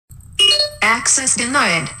Access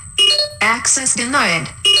denied. Access denied.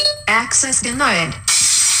 Access denied.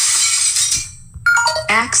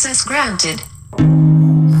 Access granted.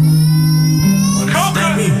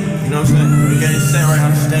 Understand me, you know what I'm saying? You gotta stand right,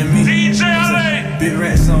 understand me. DJ LA! Big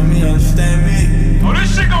rats on me, understand me. Oh,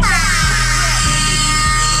 this shit gon' I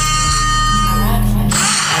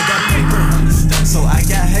got paper, understand, so I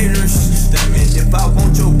got haters, understand me. And if I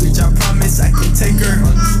want your bitch, I promise I can take her,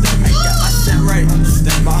 understand me. I got my shit right,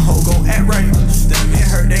 understand my hoe gon' act right, understand me. It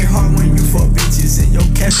hurt they heart when you fuck bitches and your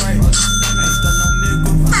cash right, understand me. Ain't stun no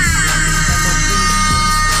nigga,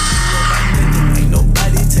 ain't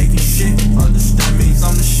nobody taking shit, understand me.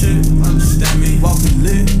 I'm the shit, understand me. Walking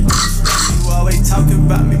lit, understand me. You always talking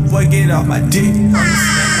about me, boy, get off my dick, understand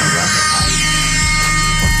me.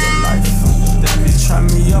 Fuck your life, understand me. Try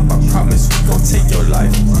me up, I promise we gon' take your life,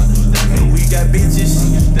 understand me. We got bitches,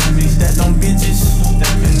 understand me. That don't bitches,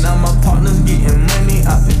 understand me. Now my partner's getting money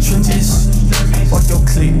out the trenches, understand me. Fuck your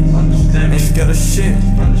clique, understand me. Ain't scared of shit,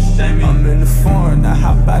 understand me. I'm in the foreign, now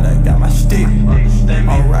how about I got my stick, understand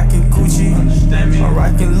me. I'm rockin' Gucci, understand me. I'm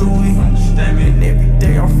rockin' Louis, understand me. And every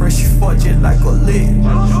day I'm fresh as fuck, just like a lick,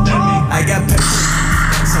 understand me. I got paper,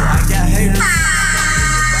 so I got haters.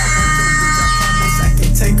 If I want your bitch, I promise I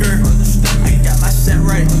can take her, understand me. I got my shit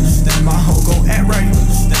right, understand my hoe gon' act right,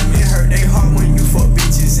 understand me. It hurt they heart when you fuck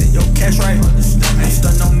bitches and your cash right, understand me. Ain't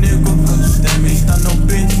stun no nigga, understand me. Ain't stun no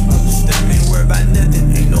bitch, understand me. Ain't worry about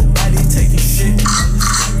nothing, ain't nobody taking shit,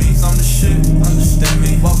 understand me. I'm the shit, understand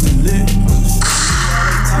me. Walking lit, understand me. You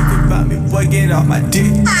always talking about me, boy, get off my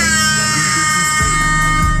dick,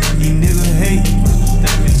 these niggas hate,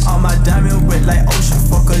 all my diamond wet like ocean,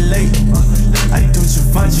 fuck a lake. I do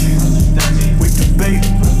Givenchy with the bait.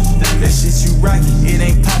 That shit you rockin', it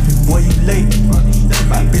ain't poppin', boy, you late.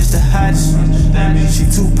 My bitch the hottest, she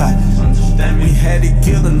Tupac. We had to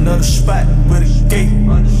kill another spot with a gate.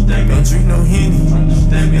 Don't drink no Henny,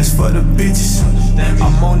 that's for the bitches.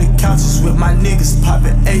 I'm on the couches with my niggas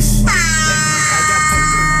poppin' ace.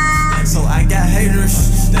 So I got haters,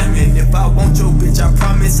 understand me. And if I want your bitch, I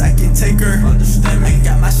promise I can take her, understand me. I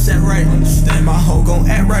got my shit right, understand my hoe gon'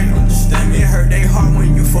 act right, understand me. It hurt they heart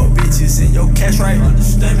when you fuck bitches and your cash right,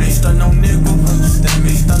 understand me. Ain't stun no nigga, understand me.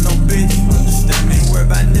 Ain't stun no bitch, understand me. Ain't worry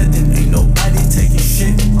about nothing, ain't nobody taking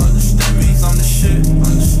shit, understand me. I'm the shit,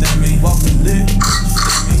 understand me. Walking lit,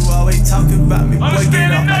 understand me. You always talking about me, boy,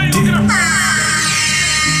 get off my dick. All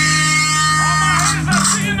my haters I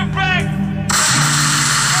see in the back.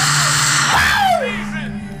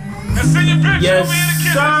 Yes,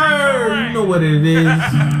 sir. You know what it is.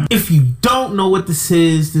 If you don't know what this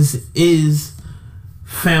is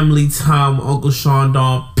Family Time with Uncle Sean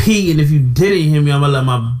Don P. And if you didn't hear me, I'm gonna let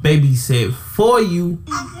my baby say it for you.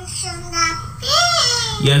 Uncle Sean Don P.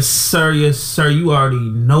 Yes, sir. Yes, sir. You already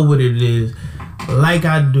know what it is. Like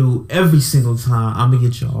I do every single time, I'm gonna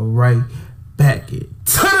get y'all right back into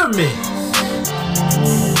the mix.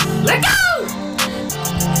 Let go.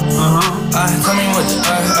 Tell me what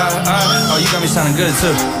oh, you got me sounding good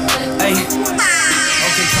too. Hey, okay,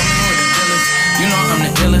 tell me what the deal is. You know I'm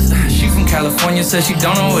the illest. She from California, says she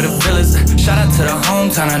don't know where the bill is. Shout out to the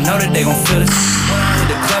hometown, I know that they gon' feel this. When I hit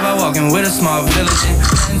the club, I walk in with a small village.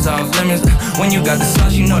 Friends off limits. When you got the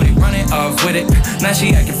sauce, you know they running off with it. Now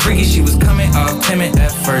she acting freaky, she was coming off timid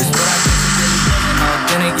at first, but I guess it really wasn't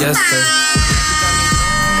authentic, yes sir.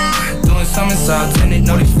 Something soft tinted.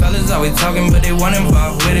 Know these fellas always talking, but they want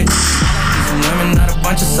involved with it. I like some women, not a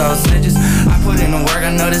bunch of sausages. I put in the work,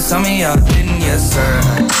 I know that some of y'all didn't, yes sir.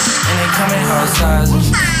 And they come in all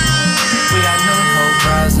sizes. We got new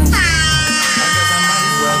horizons. I guess I might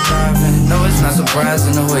as well dive in. No, it's not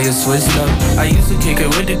surprising the way you switched up. I used to kick it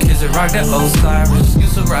with the kids that rock that old Cyrus.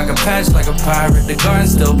 Used to rock a patch like a pirate. The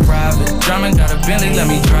garden's still private. Drummond got a Bentley, let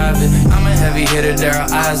me drive it. I'm a heavy hitter, Daryl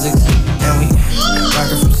Isaacs. And we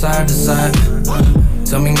rockin' from side to side.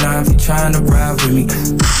 Tell me now if you trying to ride with me.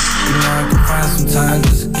 You know I can find some time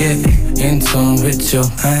just to get in tune with you.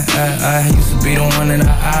 I used to be the one that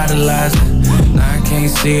I idolized. Now I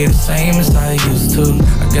can't see it the same as I used to.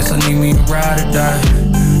 I guess I need me a ride or die.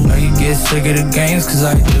 Know you get sick of the games, cause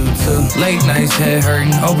I do too. Late nights, head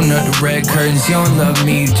hurting, open up the red curtains. You don't love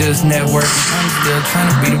me, you just networking. I'm still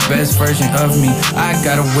trying to be the best version of me. I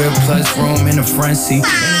got a whip plus room in the front seat.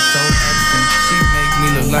 And it's so excellent, she make me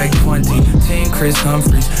look like 20. Team Chris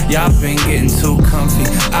Humphries, y'all been getting too comfy.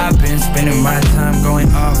 I've been spending my time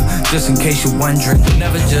going off, just in case you're wondering.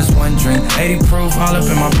 Never just one drink, 80 proof, all up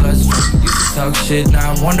in my bloodstream. Used to talk shit,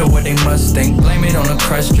 now I wonder what they must think. Blame it on the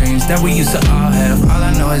crush dreams that we used to all have. All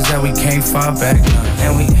I know is that we can't fall back.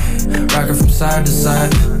 And we rockin' from side to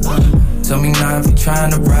side. Tell me now if you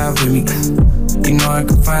trying to ride with me. You know I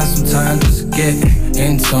can find some time just to get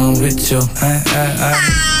in tune with you.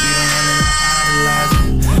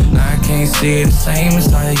 Now I can't see it the same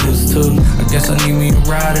as I used to. I guess I need me a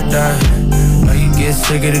ride or die. Know you get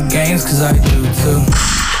sick of the games, cause I do too.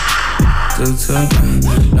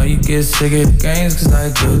 Know you get sick of the games, cause I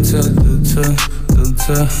do too.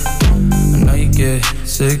 I know you get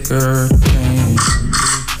sicker of games.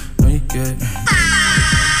 Know you get.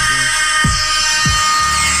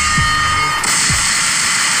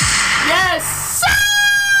 Yes, sir!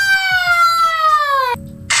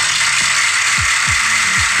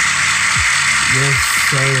 Yes,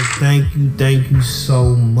 sir. Thank you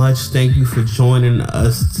so much. Thank you for joining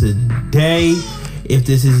us today. If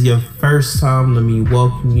this is your first time, let me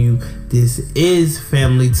welcome you. This is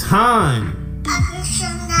Family Time.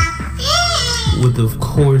 With, of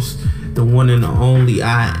course, the one and only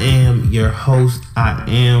I am your host. I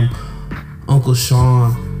am Uncle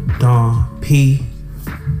Sean Don P.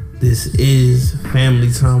 This is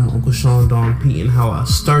Family Time with Uncle Sean Don P. And how I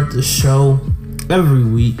start the show every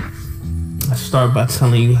week, I start by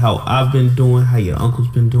telling you how I've been doing, how your uncle's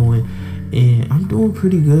been doing. And I'm doing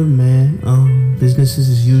pretty good, man. Business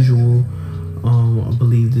as usual. I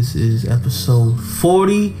believe this is episode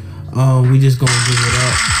 40. We just gonna give it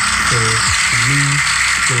up for me.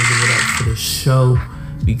 Gonna give it up for the show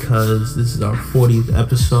because this is our 40th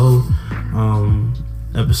episode.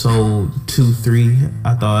 Episode 2, 3.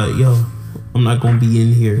 I thought, yo, I'm not gonna be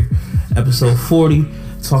in here. Episode 40,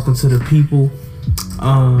 talking to the people.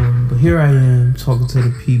 But here I am talking to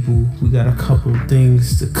the people. We got a couple of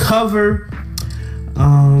things to cover.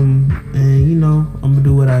 And you know, I'm gonna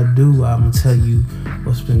do what I do. I'm gonna tell you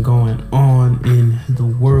what's been going on in the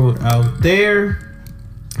world out there,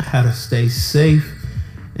 how to stay safe,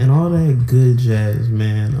 and all that good jazz,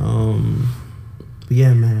 man. But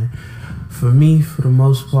yeah, man, for me, for the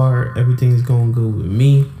most part, everything's going good with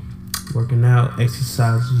me. Working out,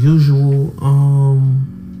 exercise as usual.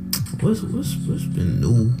 What's been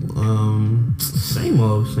new? Same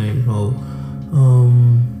old.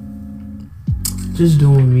 Just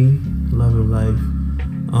doing me, loving life,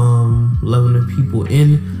 loving the people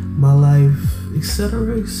in my life,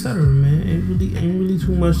 etc., man. Ain't really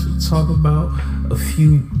too much to talk about. A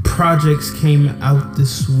few projects came out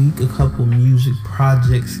this week. A couple music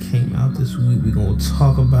projects came out this week. We're gonna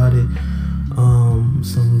talk about it.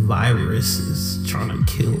 Some virus is trying to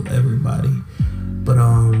kill everybody, but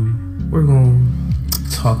we're gonna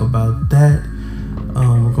talk about that.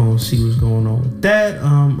 We're gonna see what's going on with that.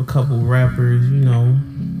 A couple rappers, you know,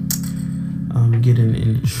 getting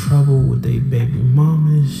into trouble with their baby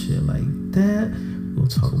mama, shit like that. We'll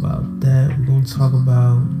talk about that. We're gonna talk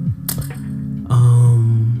about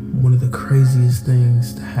one of the craziest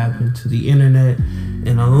things to happen to the internet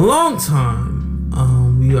in a long time.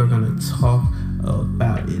 We are gonna talk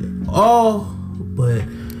about it all, but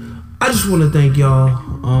I just want to thank y'all,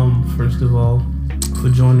 first of all, for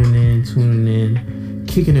joining in, tuning in,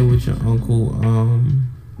 kicking it with your uncle.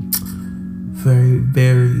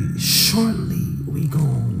 Very shortly, we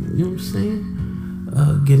gon', you know what I'm saying?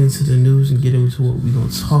 Get into the news and get into what we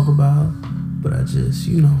gonna talk about. But I just,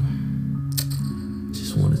 you know,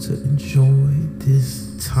 just wanted to enjoy this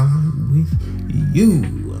time with you.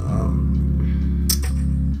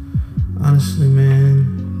 Honestly, man,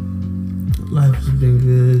 life has been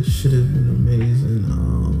good. Shit has been amazing.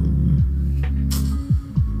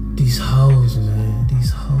 These hoes, man,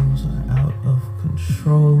 these hoes are out of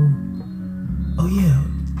control. Oh yeah,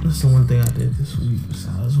 that's the one thing I did this week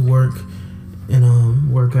besides work and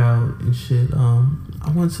workout and shit. I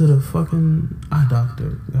went to the fucking eye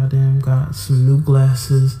doctor. Goddamn, got some new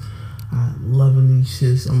glasses. I'm loving these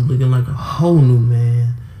shits. I'm looking like a whole new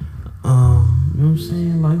man. You know what I'm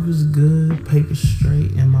saying? Life is good, paper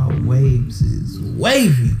straight, and my waves is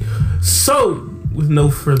wavy. So, with no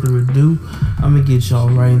further ado, I'm gonna get y'all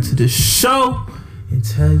right into the show and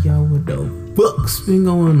tell y'all what the fuck's been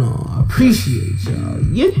going on. I appreciate y'all.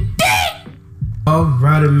 You dig?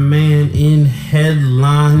 Alrighty, man. In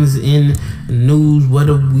headlines, in news, what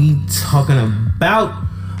are we talking about?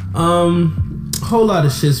 Whole lot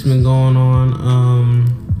of shit's been going on.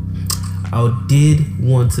 I did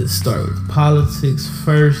want to start with politics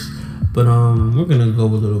first, but we're gonna go a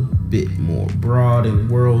little bit more broad and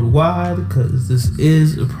worldwide because this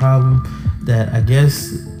is a problem that I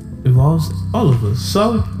guess involves all of us.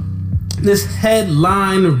 So this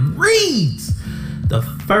headline reads: the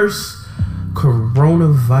first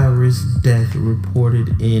coronavirus death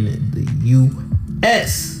reported in the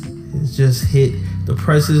U.S. has just hit the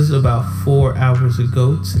presses about 4 hours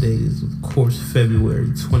ago. Today is, of course, February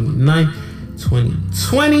 29th,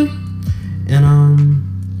 2020. And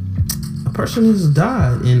a person has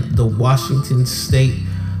died in the Washington state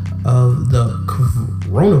of the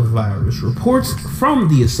coronavirus. Reports from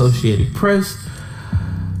the Associated Press.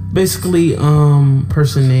 Basically,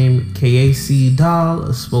 person named K.A.C. Dahl, a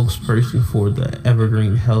spokesperson for the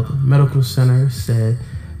Evergreen Health Medical Center, said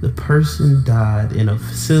the person died in a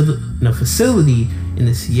facility in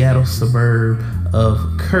the Seattle suburb of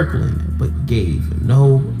Kirkland, but gave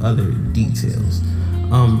no other details.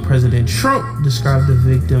 President Trump described the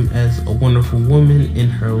victim as a wonderful woman in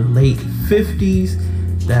her late 50s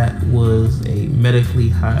that was a medically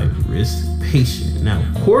high-risk patient. Now,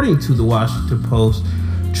 according to the Washington Post,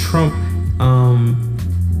 Trump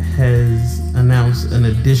has announced an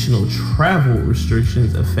additional travel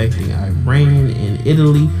restrictions affecting Iran and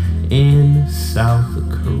Italy and South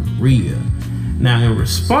Korea. Now, in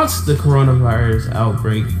response to the coronavirus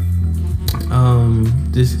outbreak,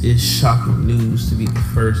 this is shocking news to be the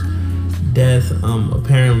first death.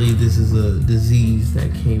 Apparently, this is a disease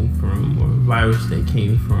that came from, or a virus that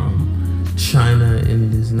came from China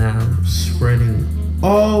and is now spreading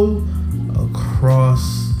all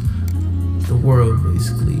across the world,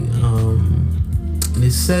 basically. And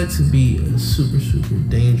it's said to be a super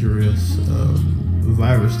dangerous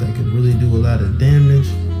virus that can really do a lot of damage.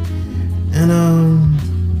 And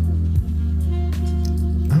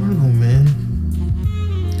I don't know, man.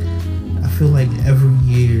 I feel like every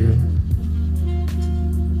year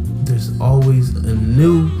there's always a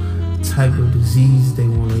new type of disease they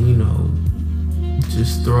want to,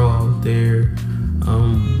 just throw out there.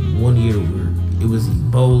 One year it was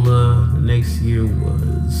Ebola, the next year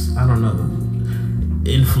was, I don't know,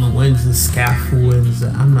 influenza,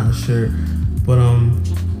 scaphoenza, I'm not sure. But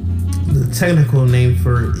the technical name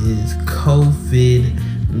for it is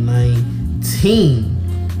COVID-19.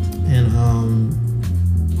 And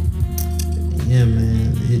yeah,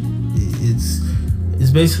 man,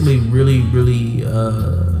 it's basically really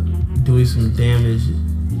doing some damage.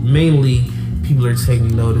 Mainly people are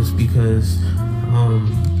taking notice because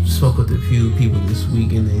spoke with a few people this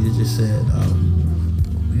week and they just said,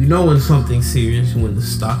 you know, when something's serious, when the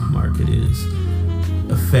stock market is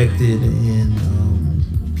affected and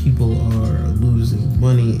people are losing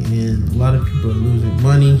money, and a lot of people are losing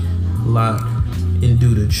money a lot and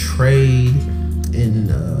due to trade in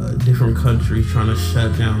different countries trying to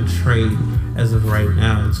shut down trade as of right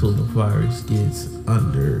now until the virus gets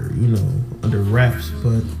under wraps.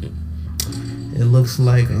 But it looks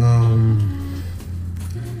like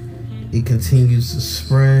it continues to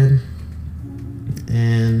spread,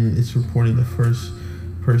 and it's reported the first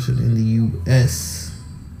person in the U.S.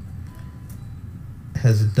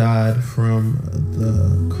 has died from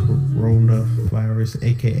the coronavirus,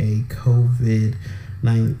 aka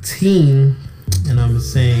COVID-19. And I'm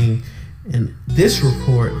saying, in this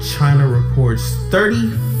report, China reports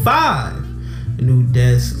 35 new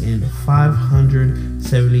deaths and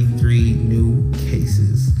 573 new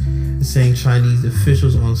cases. It's saying Chinese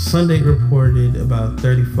officials on Sunday reported about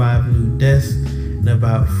 35 new deaths and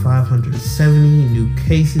about 570 new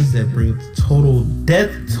cases. That brings the total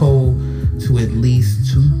death toll to at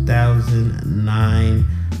least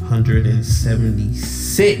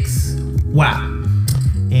 2,976. Wow.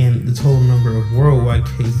 And the total number of worldwide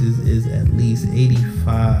cases is at least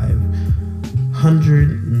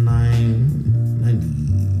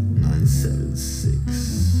 8,500,976.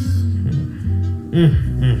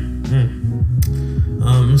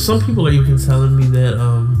 Some people are even telling me that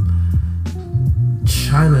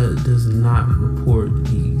China does not report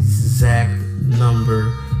the exact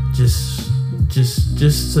number, just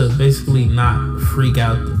to basically not freak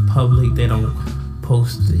out the public. They don't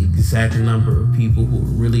post the exact number of people who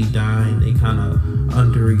are really dying. They kind of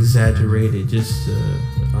under exaggerate it just to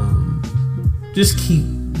just keep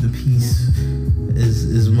the peace,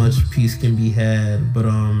 as much peace can be had. But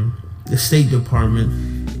the State Department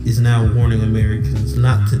is now warning Americans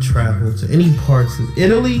not to travel to any parts of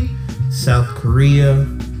Italy, South Korea,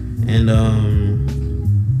 and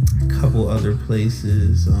a couple other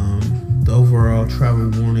places. The overall travel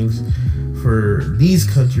warnings for these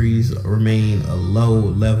countries remain a low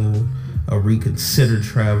level, a reconsider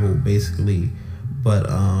travel basically. But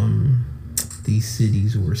these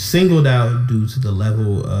cities were singled out due to the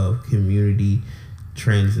level of community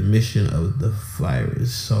transmission of the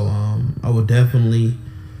virus. So I will definitely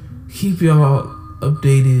keep y'all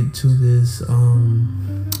updated to this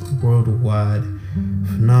worldwide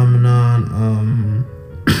phenomenon.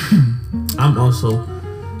 I'm also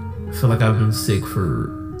feel like I've been sick for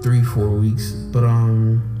 3-4 weeks, but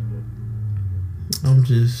I'm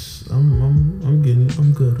good,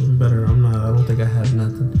 I'm better. I don't think I have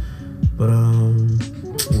nothing, but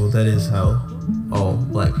well, that is how all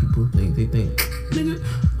black people think. They think, nigga,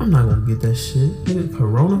 I'm not gonna get that shit. Nigga,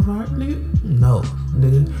 coronavirus, nigga? No,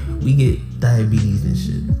 nigga, we get diabetes and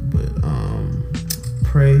shit. But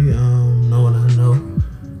pray no one I know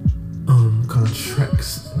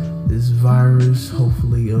contracts this virus.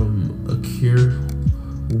 Hopefully a cure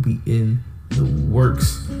will be in the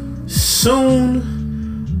works soon.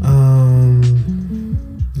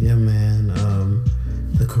 Yeah, man,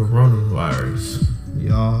 the coronavirus,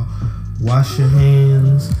 y'all wash your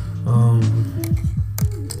hands.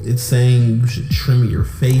 It's saying you should trim your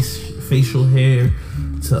facial hair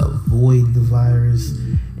to avoid the virus,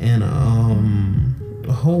 and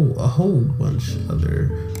a whole bunch of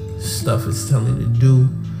other stuff it's telling you to do.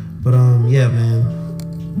 But yeah,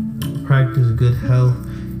 man, practice good health,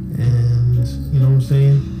 and you know what I'm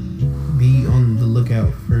saying, be on the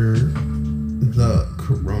lookout for the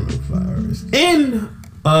coronavirus. In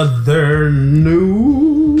other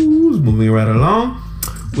news, moving right along,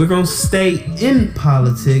 we're gonna stay in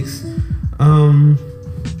politics.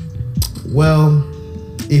 Well,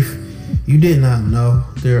 if you did not know,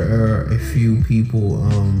 there are a few people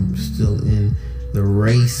still in the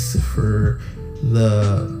race for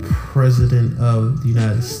the president of the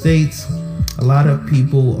United States. A lot of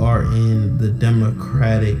people are in the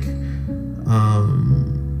Democratic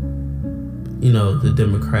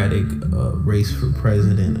race for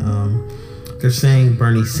president. They're saying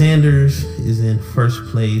Bernie Sanders is in first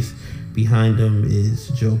place. Behind him is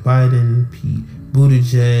Joe Biden, Pete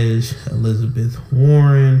Buttigieg, Elizabeth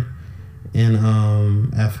Warren, and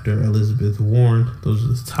after Elizabeth Warren, those are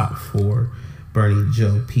the top four: Bernie,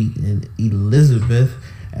 Joe, Pete, and Elizabeth.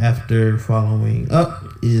 After following up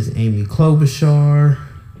is Amy Klobuchar,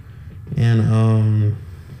 and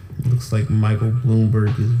looks like Michael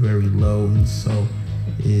Bloomberg is very low, and so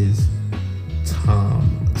is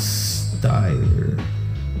Tom Steyer.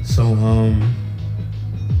 So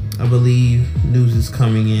I believe news is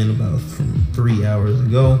coming in about from 3 hours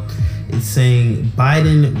ago. It's saying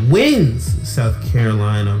Biden wins South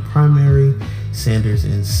Carolina primary, Sanders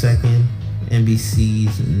in second.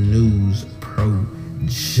 NBC's news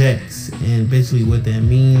projects, and basically what that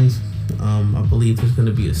means, I believe there's going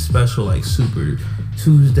to be a special like Super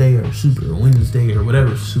Tuesday or Super Wednesday or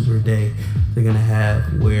whatever super day they're going to have,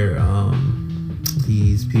 where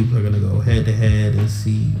these people are going to go head to head and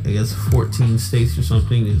see, I guess 14 states or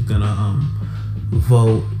something is going to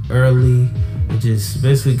vote early and just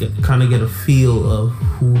basically kind of get a feel of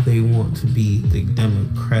who they want to be the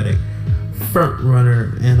Democratic front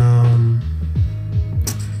runner. And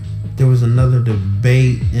there was another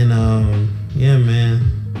debate, and yeah,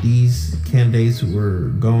 man, these candidates were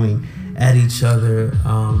going at each other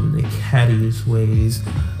the cattiest ways.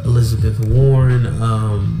 Elizabeth Warren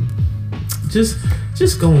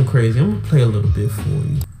just going crazy. I'm gonna play a little bit for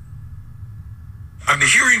you. I'm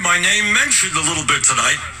hearing my name mentioned a little bit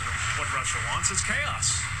tonight. What Russia wants is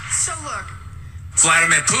chaos. So look,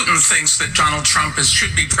 Vladimir Putin thinks that Donald Trump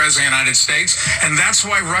should be president of the United States, and that's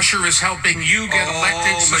why Russia is helping you get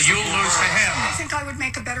elected, so Mr. you'll lose to him. I think I would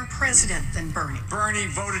make a better president than Bernie. Bernie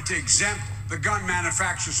voted to exempt the gun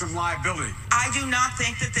manufacturers from liability. I do not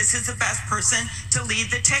think that this is the best person to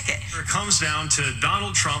lead the ticket. It comes down to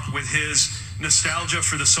Donald Trump with his nostalgia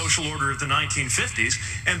for the social order of the 1950s,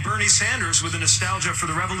 and Bernie Sanders with the nostalgia for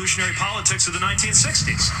the revolutionary politics of the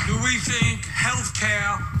 1960s. Do we think health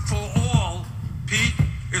care for all, Pete,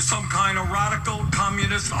 is some kind of radical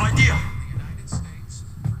communist idea?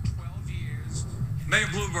 Mayor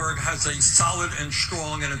Bloomberg has a solid and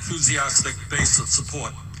strong and enthusiastic base of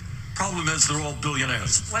support. Problem is, they're all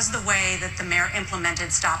billionaires. Was the way that the mayor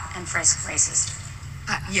implemented stop and frisk racist?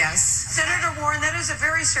 Yes. Senator Warren, that is a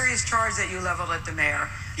very serious charge that you leveled at the mayor.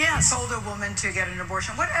 Yes. You told a woman to get an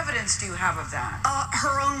abortion. What evidence do you have of that?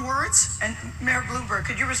 Her own words. And Mayor Bloomberg,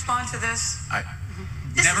 could you respond to this? I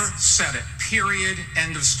never said it. Period.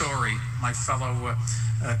 End of story. My fellow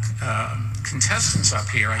contestants up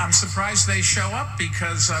here, I'm surprised they show up,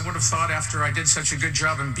 because I would have thought after I did such a good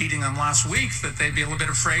job in beating them last week that they'd be a little bit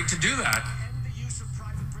afraid to do that.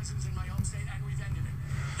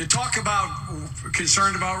 You talk about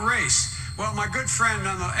concerned about race. Well, my good friend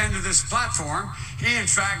on the end of this platform, he in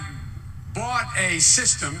fact bought a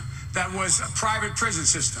system that was a private prison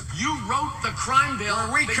system. You wrote the crime bill.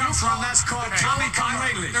 Where we come from, that's called Tommy come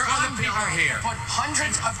lately. There are other people here. Put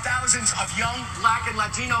hundreds of thousands of young black and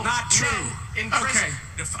Latino Not true. men in prison.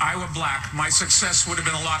 Okay, if I were black, my success would have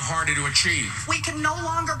been a lot harder to achieve. We can no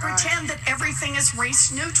longer pretend that everything is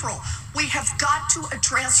race neutral. We have got to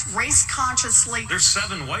address race consciously. There's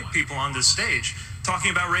 7 white people on this stage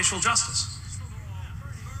talking about racial justice.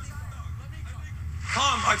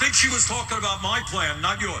 Tom, I think she was talking about my plan,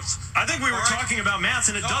 not yours. I think we were talking about math,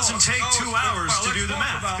 and it doesn't take 2 hours to do the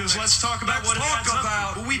math. Because let's talk about what it adds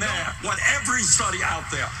up to. What every study out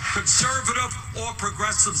there, conservative or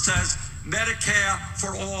progressive, says Medicare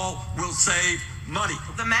for all will save money.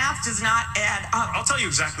 The math does not add up. I'll tell you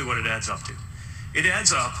exactly what it adds up to. It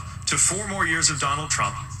adds up to 4 more years of Donald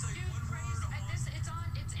Trump.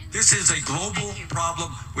 This is a global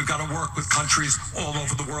problem. We've got to work with countries all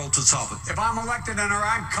over the world to solve it. If I'm elected and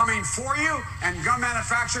I'm coming for you and gun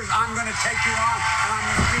manufacturers, I'm going to take you on and I'm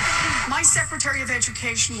going to beat you. My Secretary of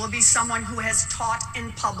Education will be someone who has taught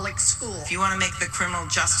in public school. If you want to make the criminal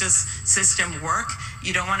justice system work,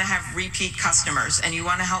 you don't want to have repeat customers, and you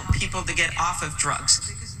want to help people to get off of drugs.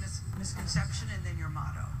 The biggest misconception and then your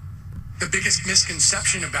motto. The biggest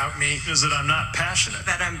misconception about me is that I'm not passionate.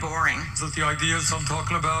 That I'm boring. Is that the ideas I'm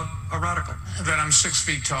talking about are radical? That I'm 6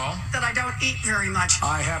 feet tall. That I don't eat very much.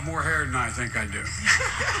 I have more hair than I think I do.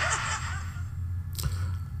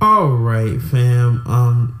 All right, fam.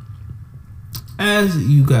 As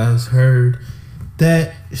you guys heard,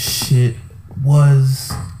 that shit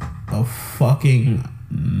was a fucking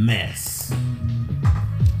mess.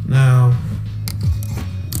 Now,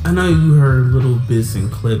 I know you heard little bits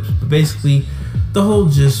and clips, but basically the whole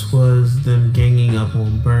gist was them ganging up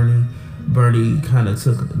on Bernie. Bernie kind of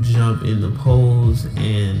took a jump in the polls,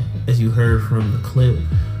 and as you heard from the clip,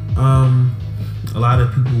 a lot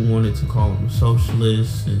of people wanted to call him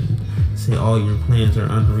socialist and say all your plans are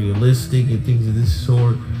unrealistic and things of this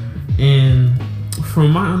sort. And from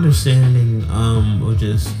my understanding, or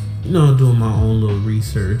just, you know, doing my own little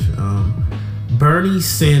research, Bernie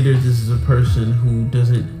Sanders is a person who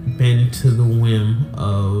doesn't bend to the whim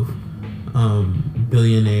of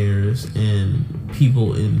billionaires and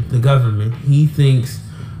people in the government. He thinks,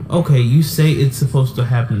 okay, you say it's supposed to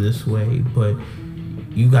happen this way, but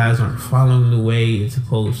you guys aren't following the way it's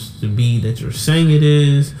supposed to be that you're saying it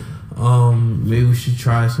is. Maybe we should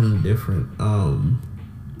try something different.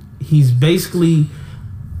 He's basically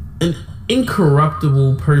an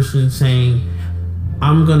incorruptible person saying,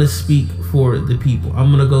 I'm gonna speak for the people. I'm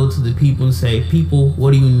gonna go to the people and say, people,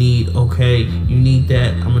 what do you need? Okay, you need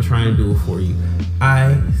that. I'm gonna try and do it for you.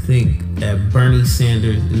 I think that Bernie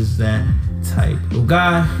Sanders is that type of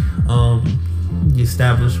guy. The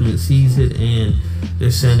establishment sees it, and they're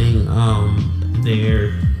sending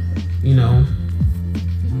their, you know,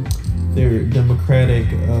 their Democratic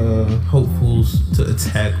hopefuls to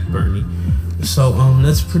attack Bernie. So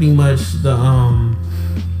that's pretty much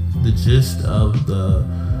the gist of the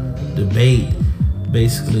debate.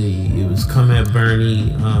 Basically, it was come at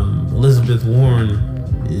Bernie. Elizabeth Warren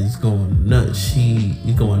is going nuts. She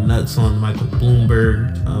is going nuts on Michael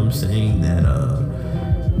Bloomberg, saying that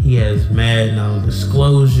he has mad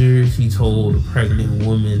non-disclosures. He told a pregnant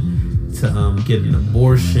woman to get an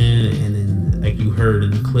abortion, and then, like you heard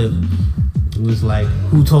in the clip, it was like,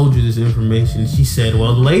 who told you this information? She said,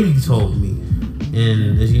 well, the lady told me.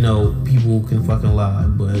 And as you know, people can fucking lie,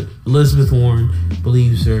 but Elizabeth Warren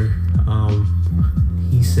believes her.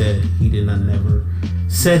 He said he did not never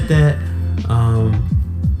said that.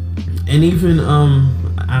 And even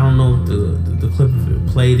I don't know if the clip of it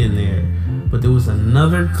played in there, but there was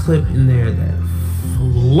another clip in there that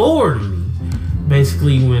floored me.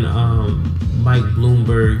 Basically, when Mike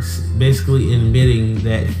Bloomberg's basically admitting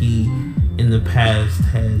that he in the past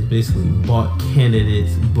has basically bought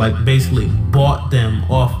candidates, like basically bought them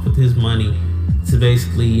off with his money to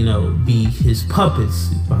basically, you know, be his puppets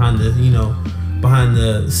behind the, you know, behind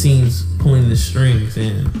the scenes, pulling the strings.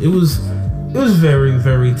 And it was very,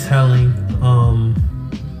 very telling.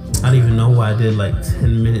 I don't even know why I did like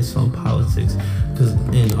 10 minutes on politics, because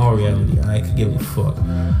in all reality, I could give a fuck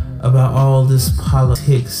about all this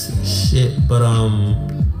politics shit. But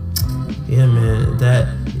yeah, man, that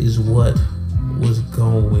is what was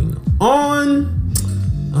going on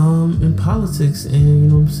in politics. And you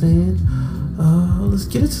know what I'm saying, let's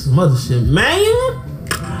get into some other shit, man.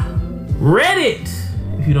 Reddit.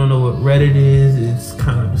 If you don't know what Reddit is, it's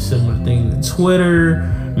kind of a similar thing to Twitter,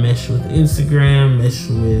 mesh with Instagram, mesh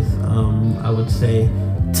with I would say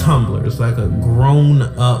Tumblr. It's like a grown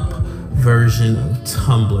up version of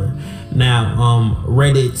Tumblr. Now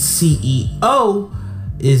Reddit CEO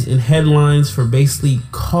is in headlines for basically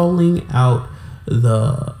calling out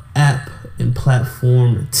the app and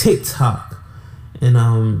platform TikTok. And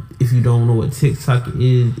if you don't know what TikTok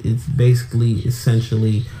is, it's basically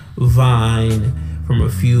essentially Vine from a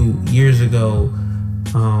few years ago,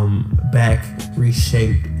 back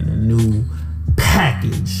reshaped in a new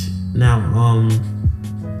package. Now,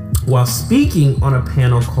 while speaking on a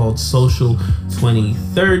panel called Social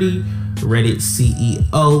 2030, Reddit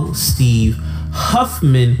CEO Steve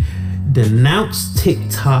Huffman denounced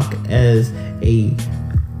TikTok as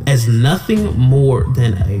nothing more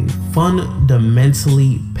than a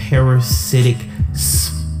fundamentally parasitic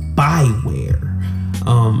spyware.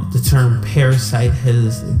 The term parasite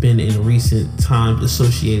has been in recent times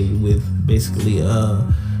associated with basically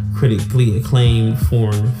a critically acclaimed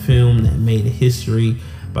foreign film that made history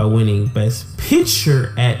by winning Best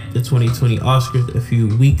Picture at the 2020 Oscars a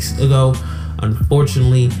few weeks ago.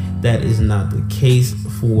 Unfortunately, that is not the case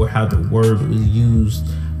for how the word was used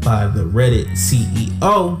by the Reddit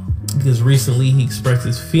CEO, because recently he expressed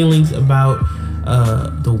his feelings about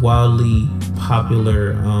the wildly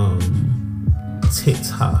popular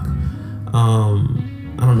TikTok.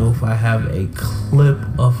 I don't know if I have a clip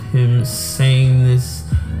of him saying this,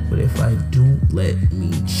 but if I do, let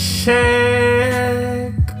me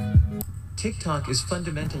check. TikTok is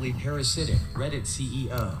fundamentally parasitic, Reddit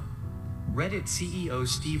CEO. Reddit CEO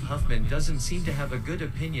Steve Huffman doesn't seem to have a good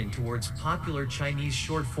opinion towards popular Chinese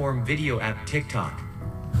short-form video app TikTok.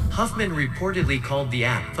 Huffman reportedly called the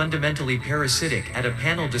app fundamentally parasitic at a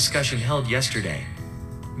panel discussion held yesterday.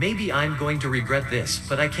 Maybe I'm going to regret this,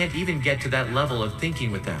 but I can't even get to that level of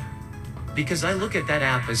thinking with them. Because I look at that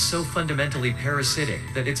app as so fundamentally parasitic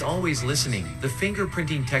that it's always listening. The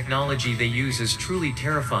fingerprinting technology they use is truly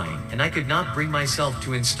terrifying, and I could not bring myself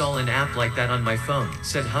to install an app like that on my phone,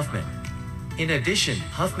 said Huffman. In addition,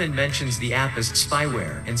 Huffman mentions the app as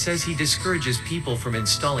spyware and says he discourages people from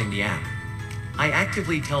installing the app. I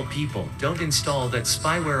actively tell people, don't install that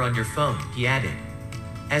spyware on your phone, he added.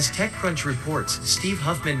 As TechCrunch reports, Steve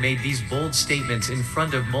Huffman made these bold statements in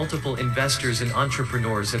front of multiple investors and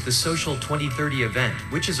entrepreneurs at the Social 2030 event,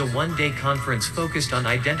 which is a one-day conference focused on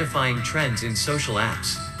identifying trends in social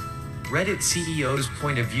apps. Reddit CEO's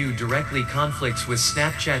point of view directly conflicts with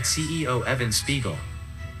Snapchat CEO Evan Spiegel.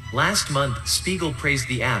 Last month, Spiegel praised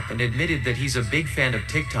the app and admitted that he's a big fan of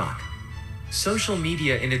TikTok. Social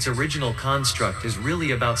media in its original construct is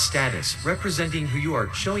really about status, representing who you are,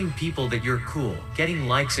 showing people that you're cool, getting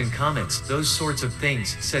likes and comments, those sorts of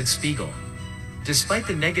things, said Spiegel. Despite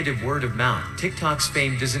the negative word of mouth, TikTok's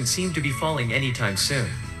fame doesn't seem to be falling anytime soon.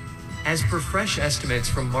 As per fresh estimates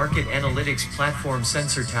from market analytics platform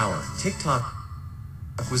Sensor Tower, TikTok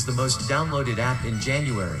was the most downloaded app in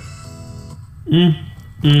January.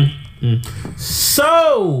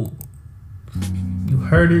 So, you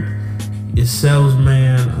heard it yourselves,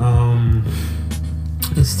 man.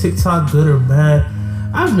 Is TikTok good or bad?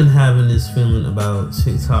 I've been having this feeling about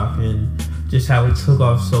TikTok and just how it took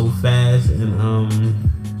off so fast, and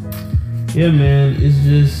yeah, man, it's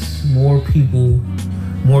just more people,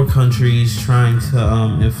 more countries trying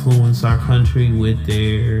to influence our country with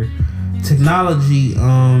their technology.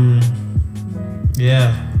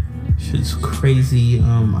 Yeah, shit's crazy.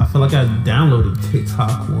 I feel like I downloaded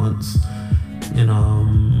TikTok once, and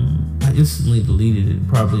I instantly deleted it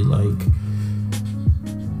probably like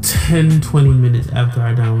 10-20 minutes after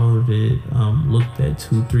I downloaded it. Looked at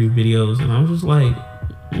 2-3 videos and I was just like,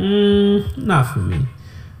 not for me.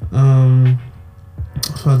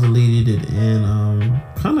 So I deleted it, and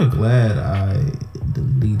kind of glad I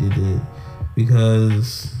deleted it,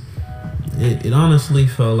 because it honestly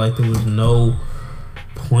felt like there was no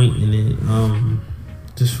point in it.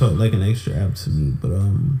 Just felt like an extra app to me, but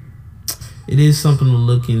it is something to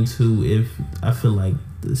look into. If I feel like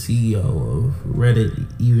the CEO of Reddit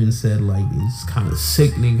even said, like, it's kind of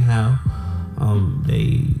sickening how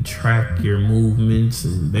they track your movements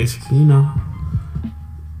and basically, you know,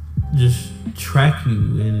 just track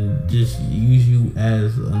you and just use you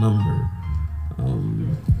as a number.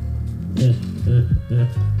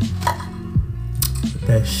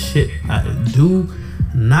 That shit I do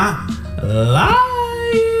not like.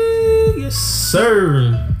 Yes,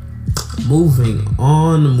 sir. Moving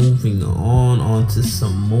on to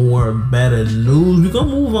some more better news. We're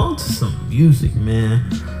gonna move on to some music, man.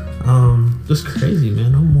 Just crazy,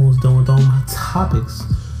 man. I'm almost done with all my topics.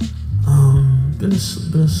 Been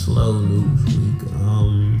a slow news week.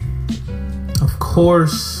 Of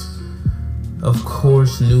course,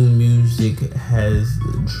 new music has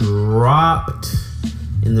dropped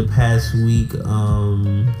in the past week.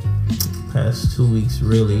 Past 2 weeks,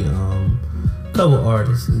 really. Couple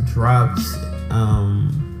artists who dropped.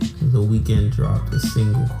 The Weeknd dropped a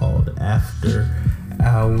single called After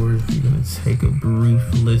Hours. We're gonna take a brief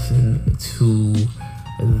listen to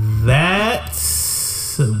that.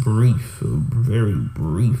 A very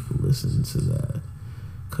brief listen to that,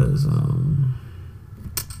 cause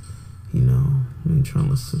you know, you ain't trying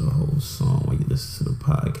to listen to the whole song while you listen to the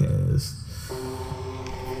podcast.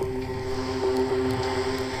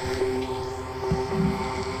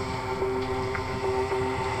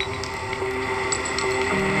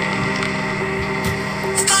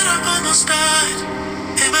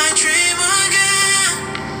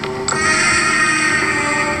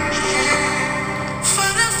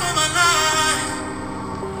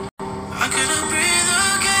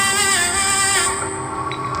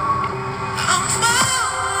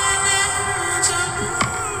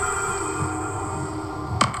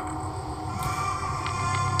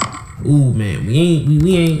 Ooh man,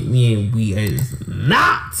 we is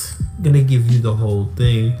not gonna give you the whole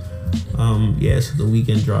thing. Yeah, so The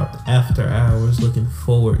Weeknd dropped After Hours. Looking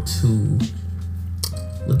forward to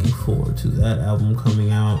that album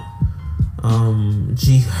coming out.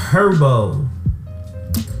 G Herbo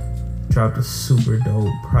dropped a super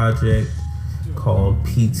dope project called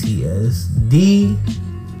PTSD.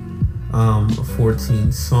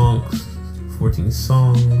 14 songs,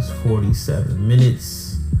 47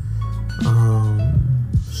 minutes.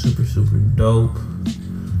 Super dope.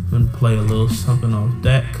 I'm gonna play a little something off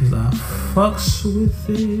that because I fucks with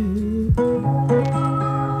it.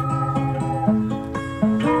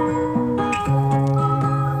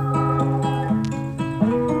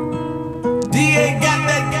 DA got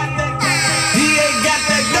that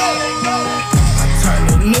dope. I turn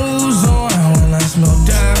the news on when I smell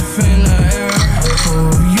death in the air.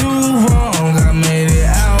 Prove you wrong, I made it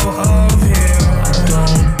out of here.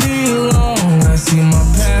 Don't belong, I see my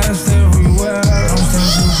past everywhere. I'm still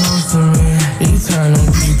too close to me, eternal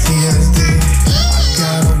PTSD. I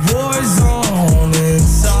got a war zone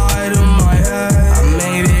inside of my head. I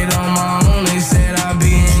made it on my own, they said I'd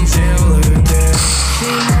be in jail or dead. See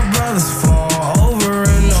my brothers fall over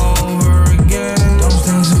and over again. Don't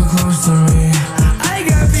stand too close to me, I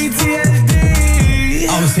got PTSD.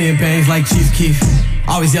 Always hearing bangs like Chief Keef.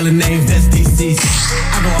 Always yelling names, that's deceased.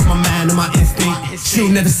 I go off my mind and my instinct.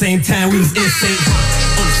 Shooting at the same time, we was instinct.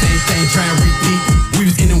 On the same thing, trying to repeat.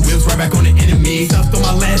 We was in the whips, right back on the enemy. Stuffed on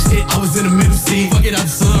my last hit, I was in the middle seat. Fuck it out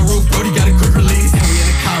the sunroof, Brody got a quick release. And we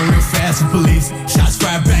in the car real fast with police. Shots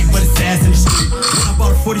fired back, but it's ass in the street. When I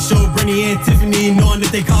bought a 40 show, Brittany and Tiffany, knowing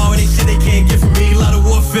that they call they shit they can't get from me. A lot of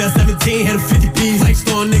warfare, 17 had a 50 P's. Like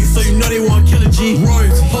Storm niggas, so you know they want Killer G.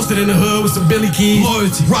 Royalty, posted in the hood with some Billy Keys.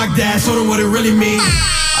 Loyalty, rock dash, show them what it really means.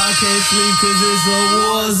 I can't sleep cause it's a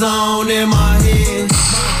war zone in my head.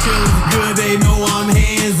 My killers good, they know I'm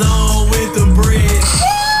hands on with the bread.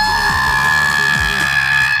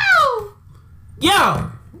 Yo,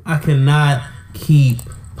 I cannot keep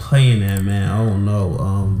playing that, man. I don't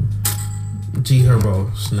know. G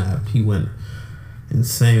Herbo snapped. He went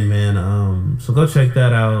insane, man. So go check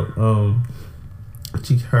that out.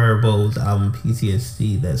 G Herbo's album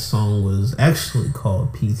PTSD. That song was actually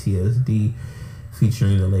called PTSD,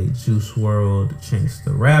 featuring the late Juice WRLD, Chance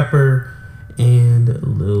the Rapper, and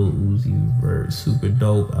Lil Uzi Vert. Super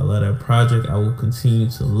dope. I love that project. I will continue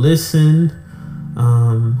to listen.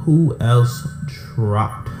 Who else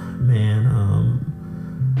dropped, man?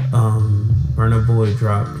 Burna Boy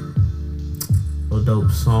dropped a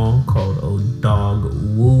dope song called Oh Dog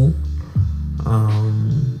Woo.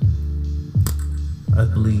 I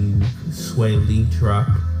believe Sway Lee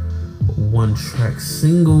dropped a one-track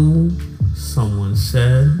single, Someone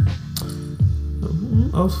Said.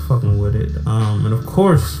 I was fucking with it. And of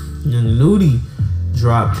course, Young Nudy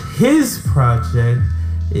dropped his project.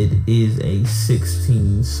 It is a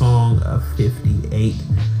 16 song, a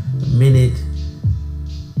 58-minute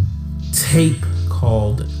tape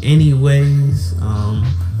called Anyways.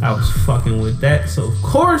 I was fucking with that. So of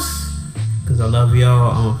course, because I love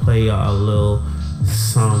y'all, I'm gonna play y'all a little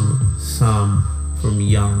some from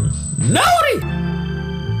Young Nudy.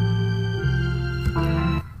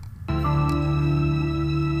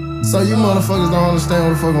 So you motherfuckers don't understand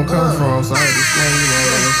where the fuck I'm coming from, so I had to explain you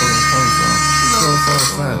where the fuck I'm coming from.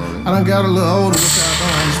 I done got a little older, which I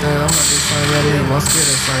don't understand. I'm not this same that is. I'm still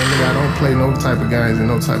that same nigga. I don't play no type of games and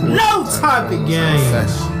no type of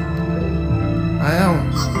games. I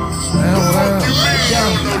am what I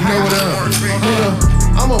am. You know what up.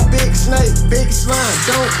 I'm a big snake, big slime,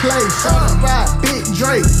 don't play. Shut up, ride, big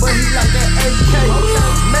Drake, but he like that AK.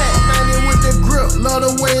 Matt 90 with the grip, love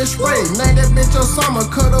the way it spray. Name that bitch on summer,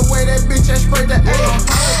 cut away that bitch and spray the A. I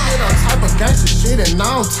get all type of gangster shit and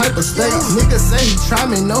all type of state. Nigga say he try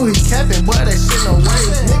me, know he capping, but that shit no way.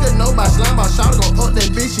 Nigga know by slime, by shot, gon' up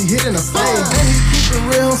that bitch, he hit in the face. And he keep it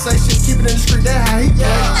real, say shit, keep it in the street, that how he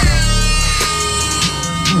play.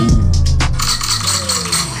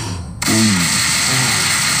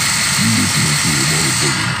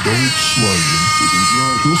 Dope slanging, pistol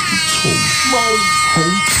toting,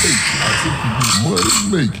 home taking, money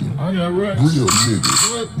making, real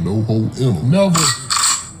niggas, no hole in them. Never.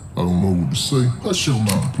 I don't know what to say. Hush your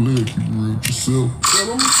mouth. Play it, keep it real with yourself.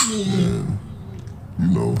 And, you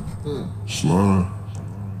know, slime.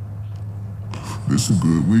 This some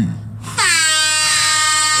good weed.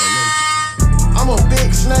 I'm a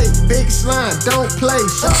big snake, big slime, don't play.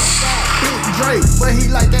 Shut up, big Drake, but he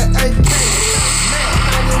like that AK.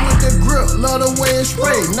 With the grip, love the way it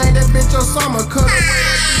spray. Name that bitch on summer, cut away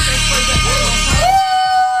that bitch and spray the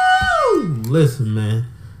A. Listen, man,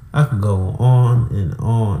 I could go on and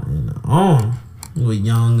on and on with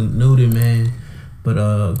Young Nudy, man. But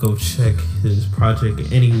go check his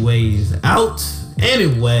project Anyways out.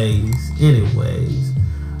 Anyways.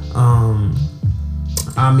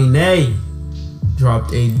 Aminé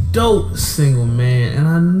dropped a dope single, man. And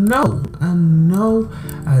I know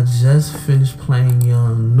I just finished playing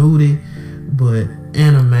Young Nudy, but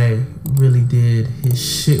Anime really did his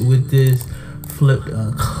shit with this. Flipped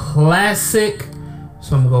a classic.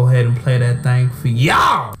 So I'm gonna go ahead and play that thing for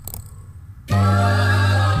y'all.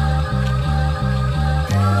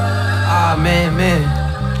 Man.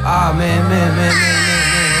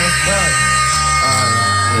 What's up?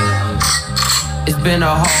 It's been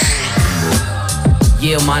a whole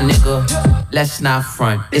year, my nigga. Let's not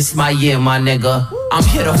front. It's my year, my nigga. I'm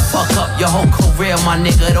here to fuck up your whole career, my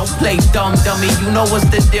nigga. Don't play dumb, dummy. You know what's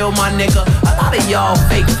the deal, my nigga. A lot of y'all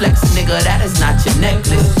fake flex, nigga. That is not your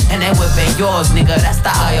necklace. And that whip ain't yours, nigga. That's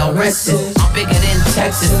the IRS. I'm bigger than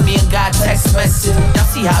Texas. Me and God text message. Y'all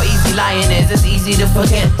see how easy lying is. It's easy to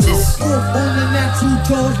forget this.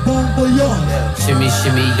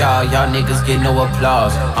 Shimmy, y'all niggas get no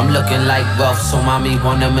applause. I'm looking like wealth, so mommy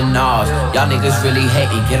want them Minaj. Y'all niggas really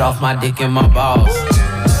hating. Get off my dick and my balls.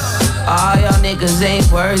 Y'all niggas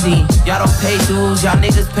ain't worthy. Y'all don't pay dues, y'all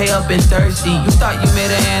niggas pay up and thirsty. You thought you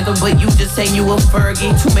made a anthem, but you just saying you a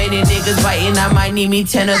Fergie. Too many niggas biting, I might need me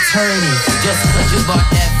 10 attorneys. Just cause you bought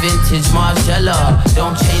that vintage Margiela,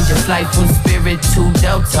 don't change your flight from Spirit to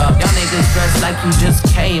Delta. Y'all niggas dressed like you just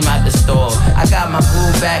came out the store. I got my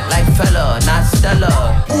groove back like fella, not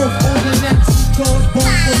Stella.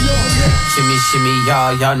 Shimmy,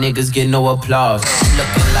 y'all niggas get no applause. I'm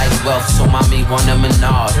looking like wealth, so mommy want them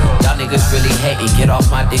Minaj. Y'all niggas really hating, get off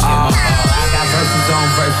my dick and my balls. I got verses on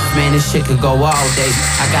verses, man, this shit could go all day.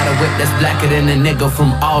 I got a whip that's blacker than a nigga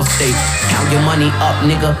from Allstate. Count your money up,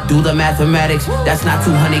 nigga, do the mathematics. That's not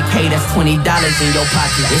 200K, that's $20 in your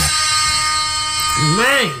pocket.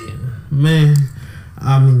 Man,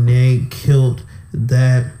 Aminé killed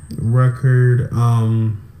that record.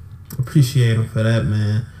 Appreciate him for that,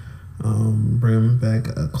 man. Bringing back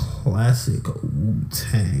a classic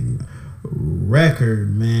Wu-Tang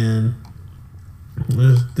record, man.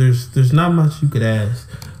 There's not much you could ask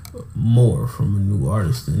more from a new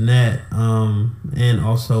artist than that. And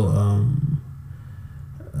also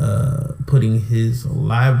putting his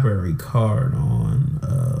library card on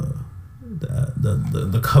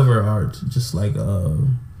the cover art, just like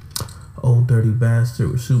Old Dirty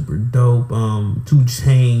Bastard was super dope. 2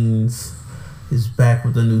 Chainz is back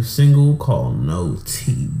with a new single called No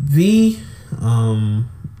TV. I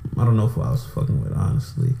don't know if I was fucking with,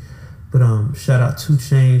 honestly, but shout out 2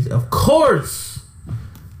 Chainz, of course.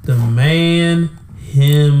 The man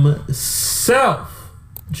himself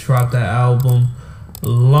dropped that album,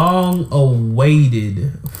 long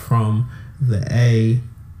awaited from the A.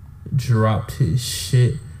 Dropped his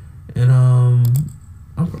shit, and I'm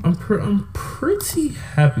pretty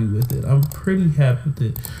happy with it.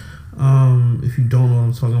 If you don't know what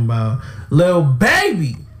I'm talking about, Lil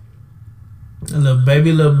Baby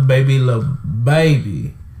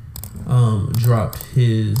dropped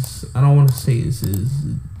his, I don't want to say it's his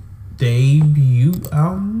debut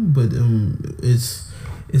album, but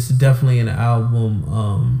it's definitely an album.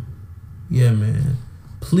 Yeah, man.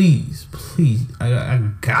 Please, I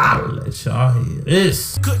gotta let y'all hear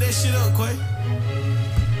this. Cook that shit up, Quay.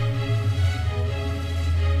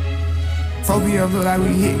 Phobia look like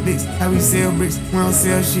we hit bricks, how we sell bricks. We don't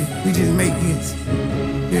sell shit, we just make hits.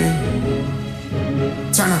 Yeah.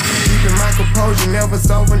 Tryna keep in my composure, never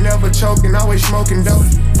sober, never choking, always smoking dope.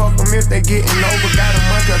 Fuck them if they getting over. Got a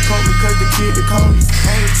month of coke because the kid the coldest.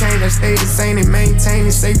 I ain't changed, I stay the same and maintain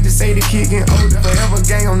it. Safe to say the kid getting older. Forever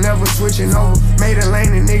gang, I'm never switching over. Made a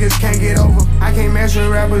lane and niggas can't get over. I can't mess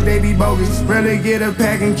with rappers, they be bogus. Really get a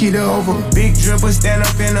pack and keep it over. Big dripper stand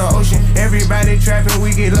up in the ocean. Everybody trapping,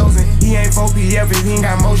 we get losing. He ain't 4PF if he ain't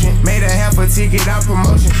got motion. Made a half a ticket out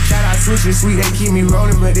promotion. Shout out Switcher Sweet, they keep me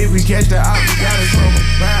rolling. But if we catch the op, we gotta smoke.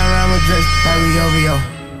 Round around my dress, like we OVO.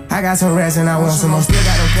 I got some rats and I want some more. Still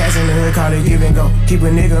got them pass in the hood, call it give and go. Keep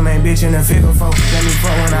a nigga, man, bitch in a figure four. Let me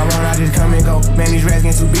fuck when I run, I just come and go. Man, these rats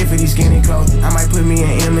getting too big for these skinny clothes. I might put me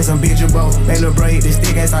an M and some bitch or both. They little bro hit the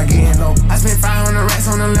stick ass start getting low. I spent 500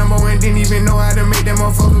 rats on a Lambo and didn't even know how to make that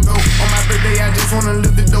motherfucker go. On my birthday, I just wanna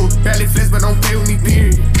lift the dough. Barely flex, but don't play with me,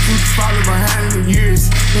 period. You just follow behind in the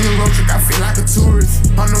years. In the road trip, I feel like a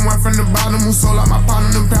tourist. I'm the one from the bottom who sold out my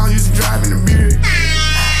pound and them pounds used to drive in the beard.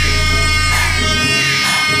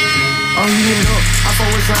 Oh, you know, I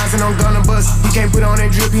fuck with punchlines and I'm gonna bust. He can't put on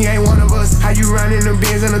that drip, he ain't one of us. How you run in the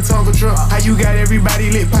Benz in a Tonka truck? How you got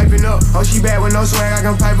everybody lit piping up? Oh, she bad with no swag, I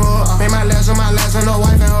can pipe her up. Make my last on no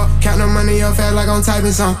wife and her. Count the money up fast like I'm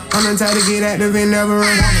typing some. I'm the type to get active and never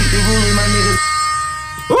run. Keep the rules, my niggas.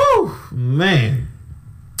 Ooh, man.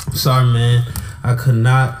 Sorry, man. I could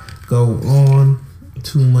not go on.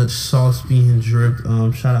 Too much sauce being dripped.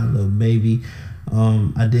 Shout out Lil Baby.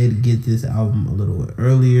 I did get this album a little bit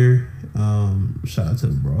earlier. Shout out to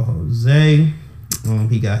the bro Jose.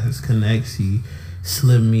 He got his connects. He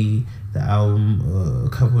slipped me the album a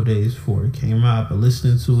couple of days before it came out. But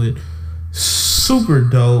listening to it, super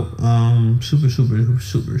dope.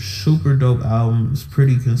 Super dope album. It's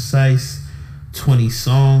pretty concise. 20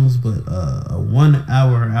 songs, but a 1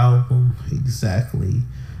 hour album exactly.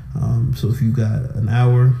 So if you got an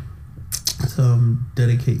hour to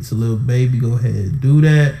dedicate to Lil Baby, go ahead and do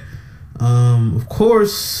that. Of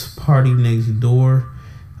course, Party Next Door.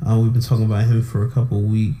 We've been talking about him for a couple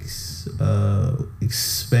weeks.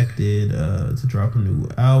 Expected to drop a new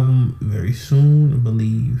album very soon, I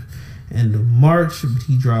believe, end of March. But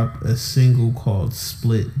he dropped a single called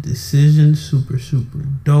Split Decision. Super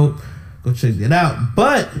dope. Go check that out.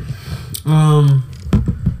 But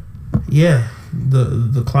yeah,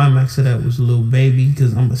 the climax of that was Lil Baby,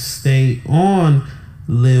 because I'm gonna stay on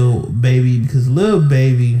Lil Baby because Lil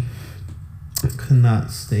Baby could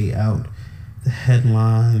not stay out the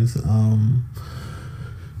headlines,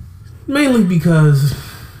 mainly because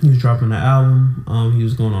he was dropping the album. He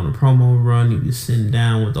was going on a promo run. He was sitting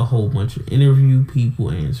down with a whole bunch of interview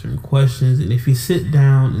people answering questions. And if you sit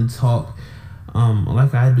down and talk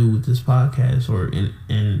like I do with this podcast or in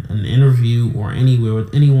an interview or anywhere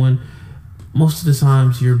with anyone, most of the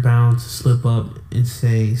times you're bound to slip up and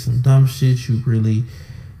say some dumb shit you really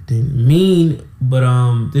didn't mean.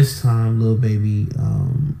 But this time Lil Baby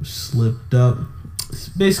slipped up. It's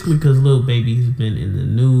basically because Lil Baby has been in the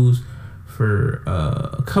news for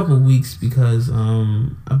a couple weeks because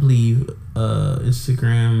I believe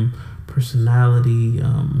Instagram personality,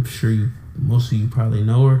 I'm sure most of you probably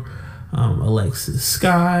know her, Alexis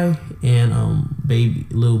Sky and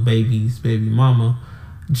Lil Baby's baby mama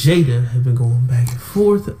Jada have been going back and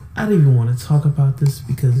forth. I don't even want to talk about this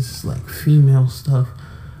because it's like female stuff,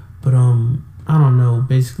 but I don't know.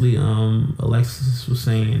 Basically, Alexis was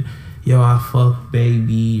saying, "Yo, I fuck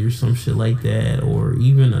Baby" or some shit like that, or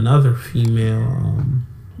even another female.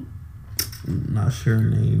 Not sure her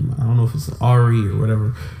name. I don't know if it's Ari or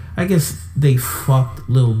whatever. I guess they fucked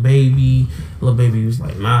Lil Baby. Lil Baby was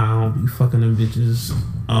like, "Nah, I don't be fucking them bitches.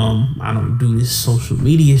 I don't do this social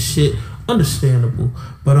media shit." Understandable,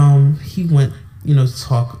 but he went, to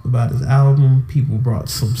talk about his album. People brought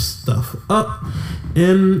some stuff up,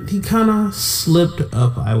 and he kind of slipped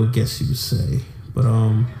up, I would guess you would say. But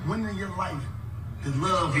when in your life did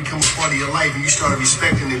love become a part of your life, and you started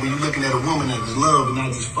respecting it when you're looking at a woman as love and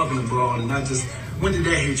not just fucking a broad, and not just, when did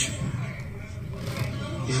that hit you?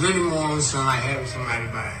 It's really more on something like having somebody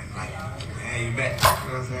by, like, have you back. You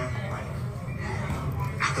know what I'm saying? Like,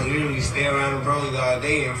 I could literally stay around the bros all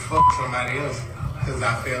day and fuck somebody else because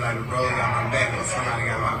I feel like the bros got my back or somebody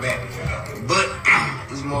got my back. But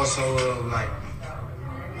it's more so of like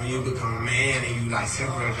when you become a man and you like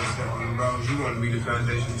separate yourself from the bros, you want to be the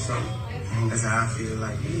foundation of something. That's how I feel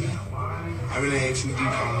like. I really ain't too deep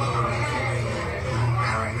on love and feeling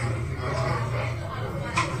right now.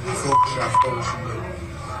 I fuck with you, but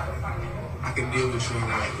I can deal with you and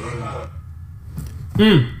like love.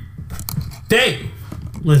 Dang.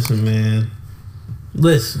 Listen, man.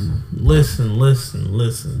 Listen.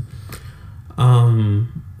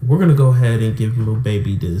 We're gonna go ahead and give Lil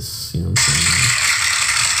Baby this, you know what I'm saying?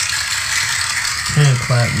 Hand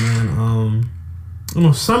clap,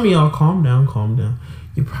 man. Some of y'all calm down.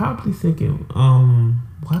 You're probably thinking,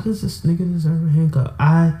 why does this nigga deserve a hand clap?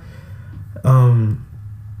 I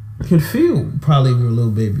can feel probably where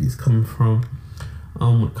Lil Baby is coming from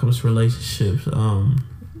when it comes to relationships.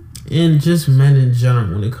 And just men in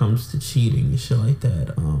general when it comes to cheating and shit like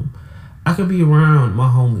that. I could be around my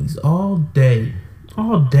homies all day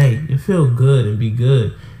and feel good and be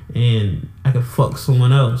good, and I could fuck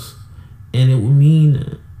someone else and it would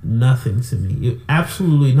mean nothing to me.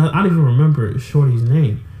 Absolutely nothing. I don't even remember Shorty's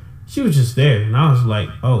name. She was just there and I was like,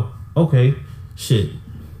 oh, okay, shit.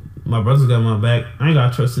 My brother's got my back. I ain't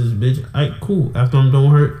gotta trust this bitch. Alright, cool. After I'm done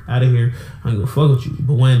with her, out of here, I ain't gonna fuck with you.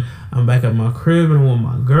 But when I'm back at my crib and I'm with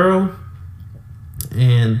my girl,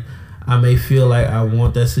 and I may feel like I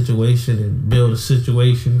want that situation and build a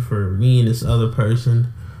situation for me and this other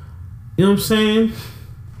person, you know what I'm saying?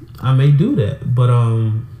 I may do that. But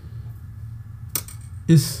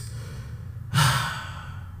it's,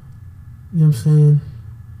 you know what I'm saying?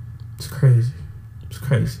 crazy. It's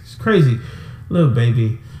crazy. It's crazy. Little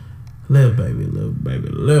baby. I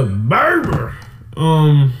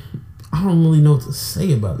don't really know what to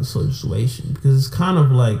say about this whole situation because it's kind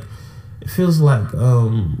of like, it feels like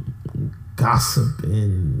gossip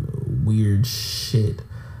and weird shit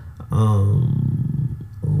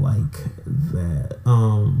like that.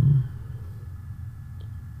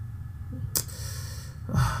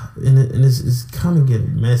 And it's kind of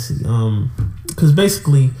getting messy. Because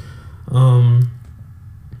basically,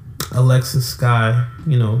 Alexis Sky,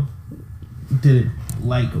 you know, didn't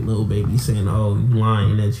like a Lil Baby saying, "Oh, you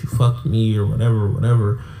lying that you fucked me" or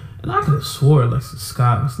whatever. And I could have swore Alexis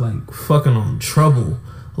Sky was like fucking on Trouble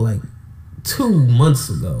like 2 months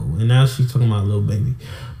ago, and now she's talking about Lil Baby.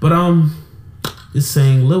 But it's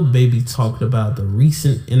saying Lil Baby talked about the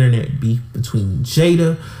recent internet beef between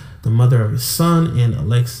Jada, the mother of his son, and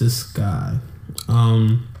Alexis Sky.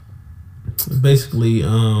 Basically,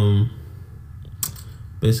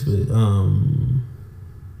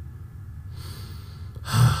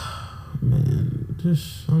 man,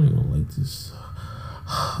 just I don't even like this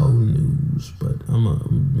whole news, but I'm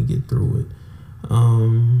gonna get through it.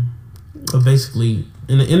 Basically,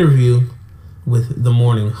 in an interview with The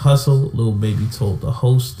Morning Hustle, Lil Baby told the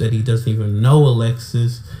host that he doesn't even know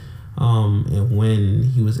Alexis. And when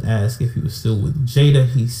he was asked if he was still with Jada,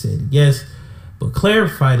 he said yes, but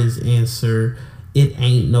clarified his answer, it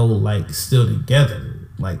ain't no like still together.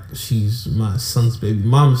 Like, she's my son's baby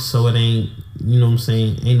mom, so it ain't, you know what I'm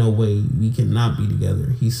saying, ain't no way we cannot be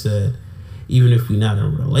together. He said, even if we not in a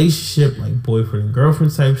relationship, like boyfriend and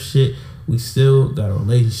girlfriend type shit, we still got a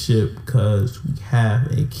relationship because we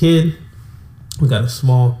have a kid. We got a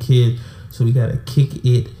small kid, so we gotta kick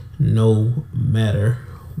it no matter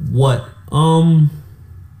what.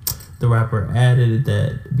 The rapper added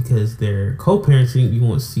that because they're co-parenting, you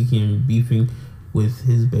won't see him beefing with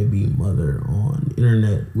his baby mother on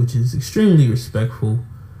internet, which is extremely respectful.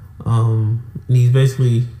 And he's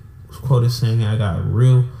basically quoted saying, I got a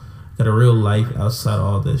real life outside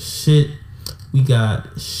all this shit. We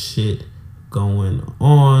got shit going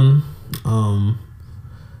on.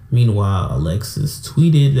 Meanwhile, Alexis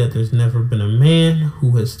tweeted that there's never been a man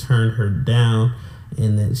who has turned her down,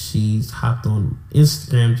 and that she's hopped on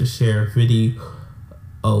Instagram to share a video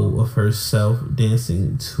of herself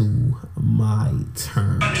dancing to My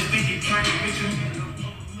Turn.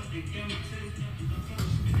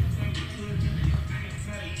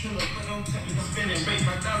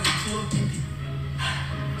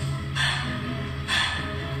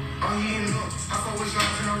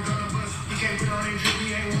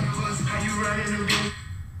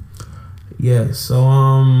 Yeah, so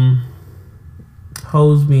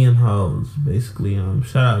hoes being hoes, basically.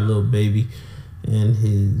 Shout out Lil Baby and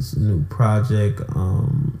his new project.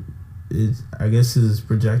 I guess it is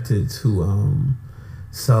projected to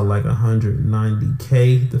sell like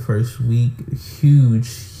 190K the first week. Huge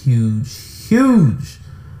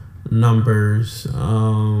numbers.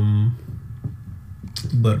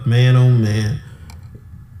 But man, oh man,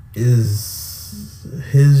 is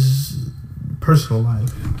his personal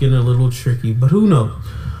life getting a little tricky, but who knows?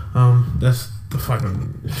 That's the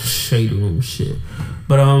fucking shade room shit.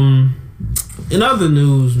 But in other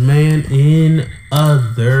news, man, in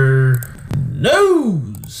other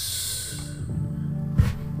news,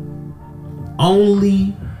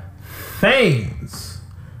 OnlyFans.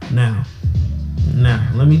 Now,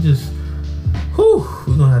 let me just, we're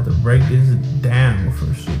gonna have to break this down for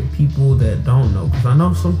the people that don't know, because I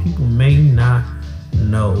know some people may not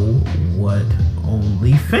know what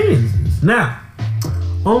OnlyFans is. Now,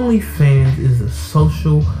 OnlyFans is a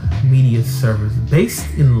social media service based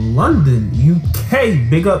in London, UK.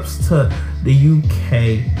 Big ups to the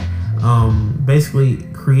UK. Basically,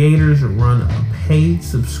 creators run a paid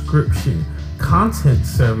subscription content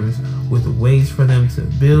service with ways for them to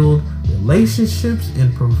build relationships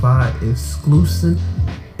and provide exclusive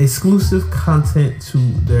content to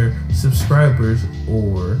their subscribers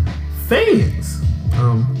or fans.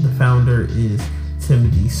 The founder is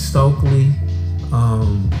Timothy Stokely.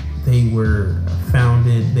 They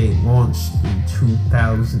launched in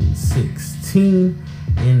 2016,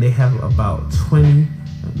 and they have about 20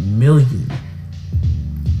 million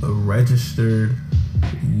registered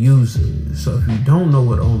users. So if you don't know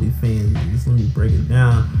what OnlyFans is, let me break it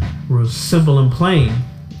down real simple and plain.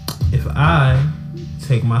 If I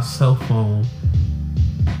take my cell phone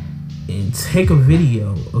and take a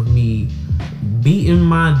video of me beating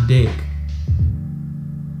my dick,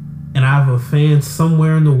 and I have a fan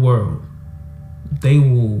somewhere in the world, they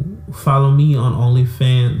will follow me on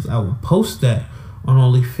OnlyFans. I will post that on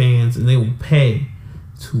OnlyFans, and they will pay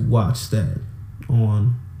to watch that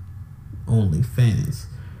on OnlyFans.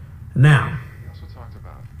 Now,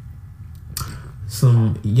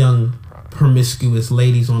 some young promiscuous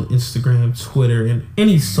ladies on Instagram, Twitter, and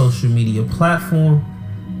any social media platform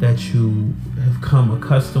that you have come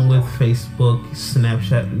accustomed with, Facebook,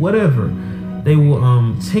 Snapchat, whatever, they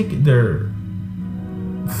will take their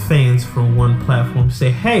fans from one platform,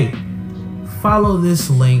 say, hey, follow this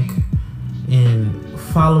link and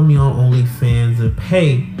follow me on OnlyFans and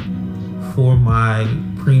pay for my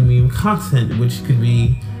premium content, which could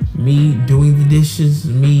be me doing the dishes,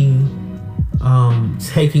 me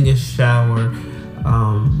taking a shower,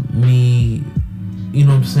 me, you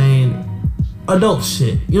know what I'm saying, adult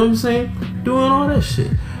shit, you know what I'm saying, doing all that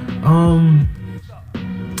shit.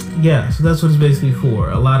 Yeah, so that's what it's basically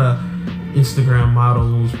for. A lot of Instagram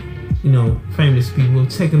models, you know, famous people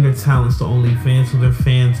taking their talents to OnlyFans so their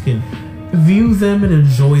fans can view them and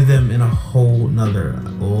enjoy them in a whole nother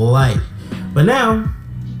light. But now,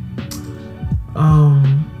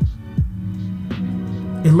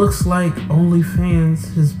 it looks like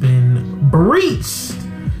OnlyFans has been breached,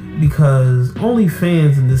 because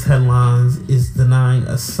OnlyFans in this headlines is denying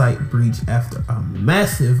a site breach after a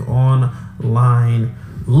massive online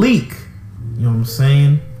leak. You know what I'm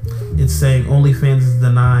saying? It's saying OnlyFans is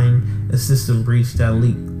denying a system breach that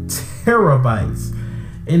leaked terabytes.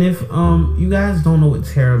 And if you guys don't know what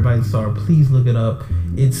terabytes are, please look it up.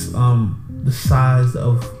 It's the size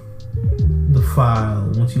of the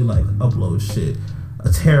file once you like upload shit. A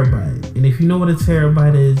terabyte. And if you know what a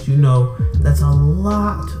terabyte is, you know that's a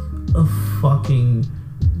lot of fucking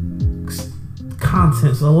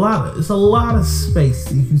content. It's a lot of space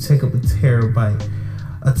if you take up a terabyte.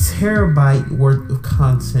 A terabyte worth of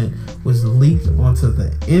content was leaked onto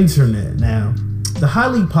the internet. Now, the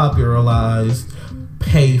highly popularized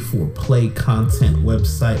pay-for-play content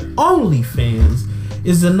website OnlyFans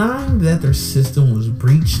is denying that their system was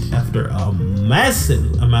breached after a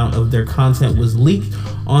massive amount of their content was leaked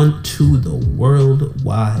onto the World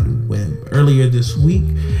Wide Web. Earlier this week,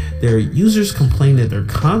 their users complained that their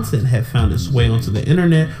content had found its way onto the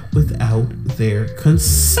internet without their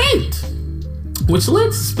consent, which led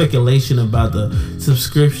to speculation about the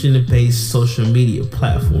subscription-based social media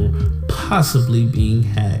platform possibly being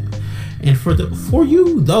hacked. And for those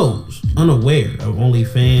unaware of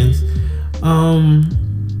OnlyFans,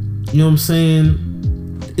 you know what I'm saying,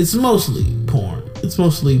 it's mostly porn. It's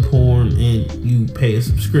mostly porn, and you pay a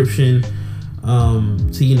subscription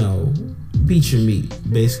to, you know, beat your meat,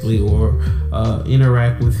 basically, or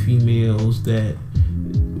interact with females that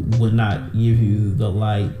would not give you the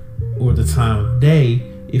light or the time of day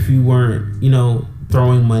if you weren't, you know,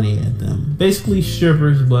 throwing money at them. Basically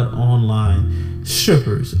strippers, but online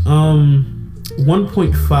strippers.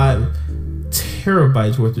 1.5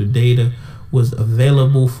 terabytes worth of data was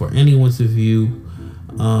available for anyone to view,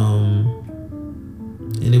 and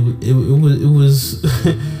it was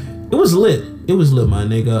it was lit. It was lit, my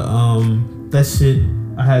nigga. That shit,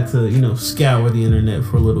 I had to, you know, scour the internet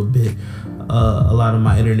for a little bit. A lot of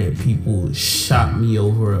my internet people shot me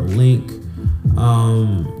over a link,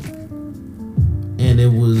 and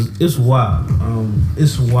it's wild.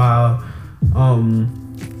 It's wild.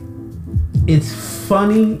 It's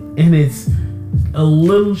funny and it's a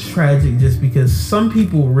little tragic, just because some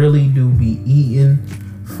people really do be eating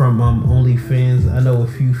from OnlyFans. I know a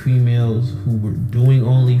few females who were doing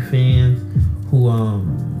OnlyFans who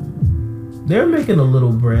they're making a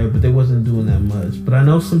little bread, but they wasn't doing that much. But I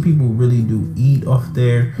know some people really do eat off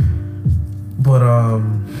there. But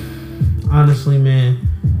honestly, man,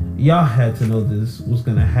 y'all had to know this was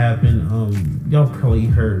gonna happen. Y'all probably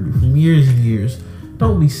heard from years and years.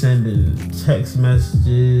 Don't be sending text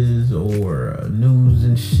messages or news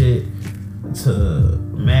and shit to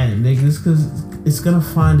mad niggas, because it's gonna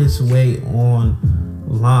find its way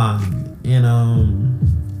online. And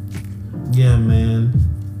yeah, man,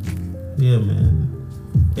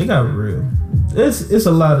 it got real. It's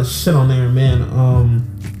a lot of shit on there, man.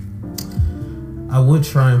 I would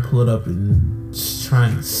try and pull it up and just try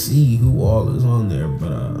and see who all is on there,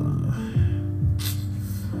 but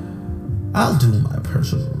I'll do my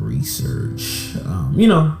personal research, you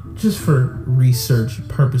know, just for research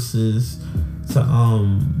purposes, to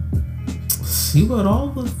see what all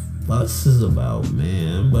the fuss is about,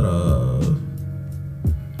 man. But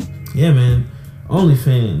yeah, man,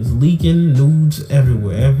 OnlyFans leaking nudes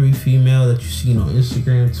everywhere. Every female that you see on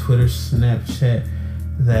Instagram, Twitter, Snapchat,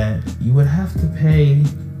 that you would have to pay,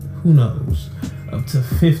 who knows, up to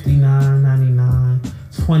 $59.99,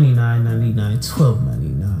 $29.99,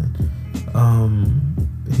 $12.99.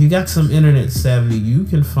 If you got some internet savvy, you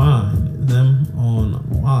can find them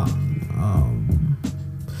online.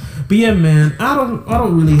 But yeah, man, I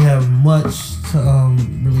don't really have much to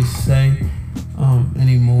really say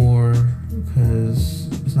anymore because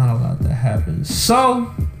there's not a lot that happens. So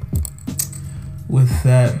with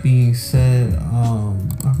that being said,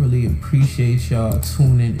 I really appreciate y'all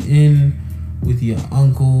tuning in with your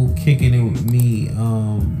uncle, kicking it with me,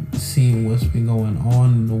 seeing what's been going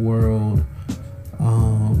on in the world.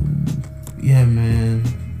 Yeah, man,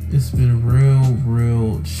 it's been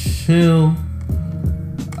real chill.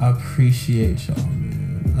 I appreciate y'all,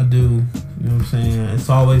 man. I do. You know what I'm saying? It's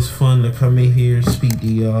always fun to come in here, speak to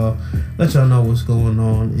y'all, let y'all know what's going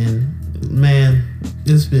on. And man,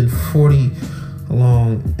 it's been 40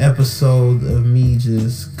 long episode of me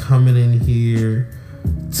just coming in here,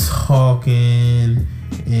 talking,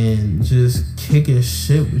 and just kicking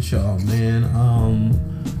shit with y'all, man.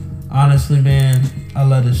 Honestly, man, I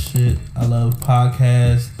love this shit. I love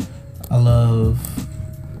podcasts. I love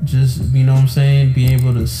just, you know what I'm saying, being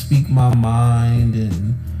able to speak my mind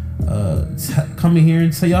and come in here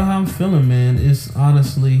and tell y'all how I'm feeling, man. It's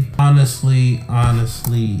honestly,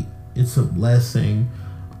 it's a blessing.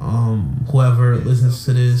 Whoever listens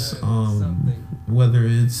to this, whether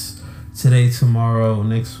it's today, tomorrow,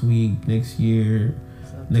 next week, next year,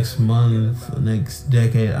 next month, next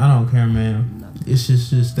decade, I don't care, man. It's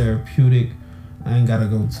just therapeutic. I ain't gotta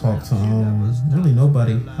go talk to really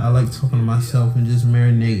nobody. I like talking to myself and just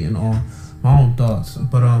marinating on my own thoughts.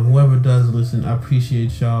 But whoever does listen, I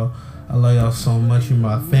appreciate y'all. I love y'all so much. You're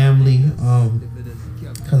my family.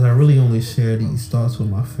 Because I really only share these thoughts with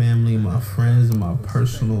my family, my friends, and my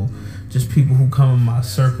personal, just people who come in my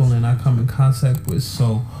circle and I come in contact with.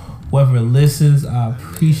 So whoever listens, I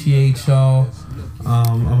appreciate y'all.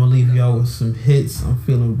 I'm gonna leave y'all with some hits. I'm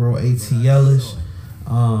feeling bro ATL-ish.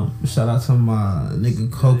 Shout out to my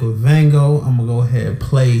nigga Coca Vango. I'm gonna go ahead and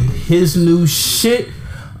play his new shit.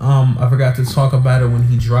 I forgot to talk about it when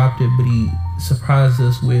he dropped it, but he surprised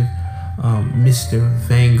us with Mr.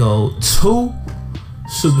 Vango 2.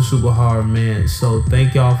 Super hard, man. So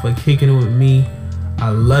thank y'all for kicking it with me. I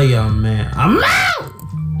love y'all, man. I'm out.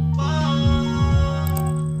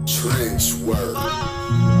 Trench work.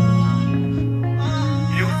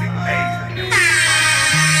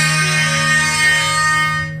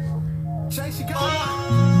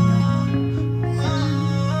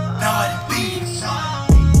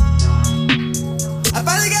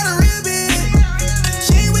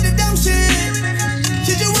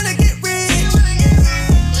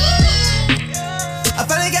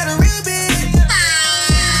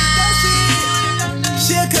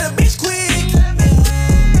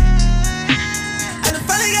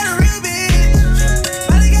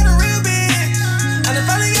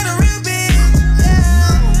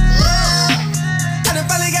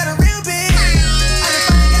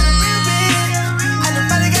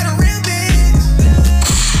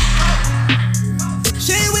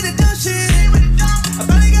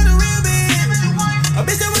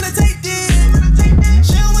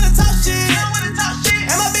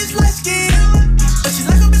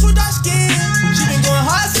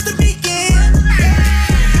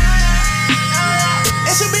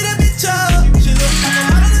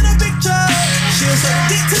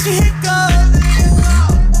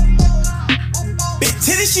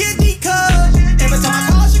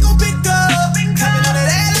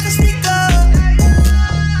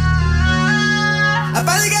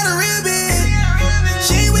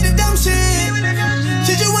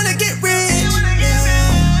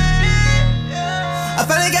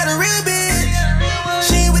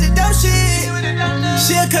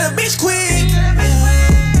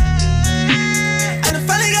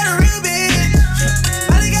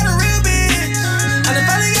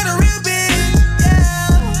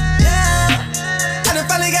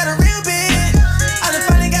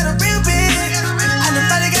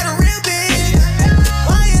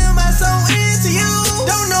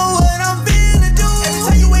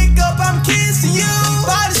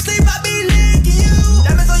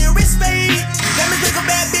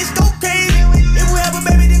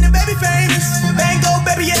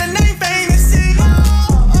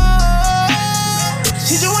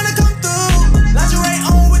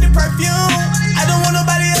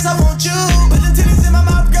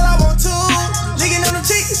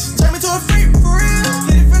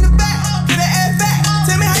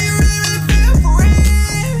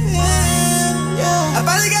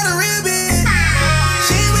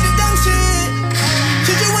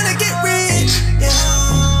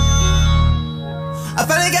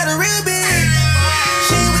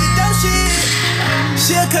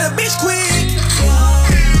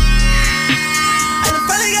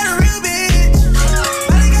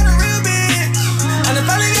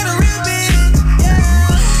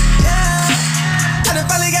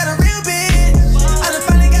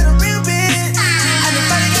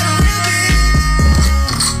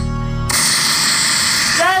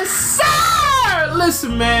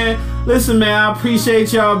 man. Listen, man, I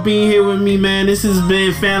appreciate y'all being here with me, man. This has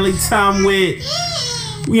been Family Time with...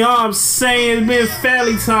 You know what I'm saying? It's been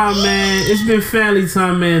family time, man. It's been family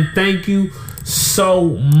time, man. Thank you so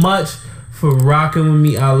much for rocking with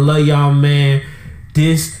me. I love y'all, man.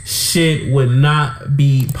 This shit would not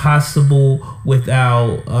be possible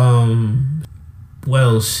without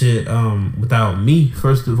without me,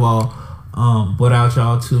 first of all. Without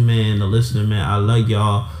y'all too, man. The listener, man. I love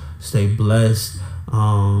y'all. Stay blessed. You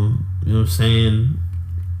know what I'm saying?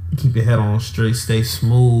 Keep your head on straight, stay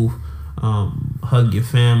smooth. Hug your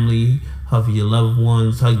family, hug your loved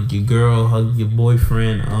ones, hug your girl, hug your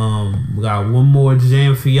boyfriend. We got one more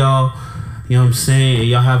jam for y'all. You know what I'm saying?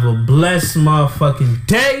 Y'all have a blessed motherfucking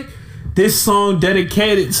day. This song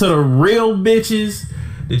dedicated to the real bitches,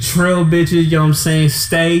 the trail bitches. You know what I'm saying?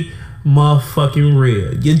 Stay motherfucking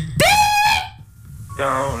real. You dead?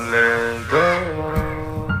 Don't let go.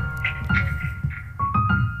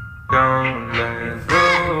 Don't let go.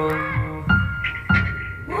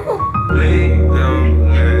 Please don't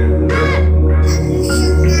let go.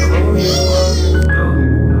 Oh,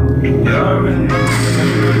 you already know.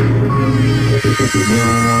 You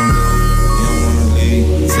don't wanna go, you don't wanna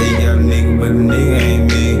leave. Say you got a nigga, but the nigga ain't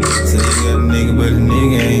me. Say you got a nigga, but the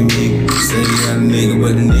nigga ain't me. Say you got a nigga,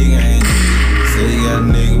 but the nigga ain't me. Say you got a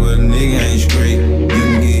nigga, but the nigga ain't straight. You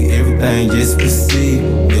can get everything, just proceed.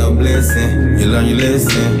 Your blessing, you learn your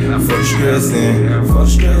lesson. Fuck stressing, fuck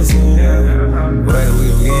stressing. Where do we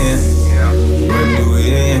begin? Where do we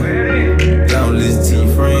end? Don't listen to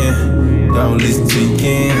your friend. Don't listen to your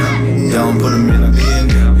kin. Don't put them in a bin.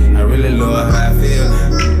 I really love how I feel.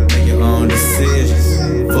 Make your own decisions.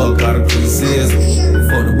 Fuck all the criticism.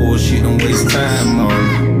 Fuck the bullshit, don't waste time on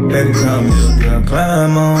it. Baby, come here, girl,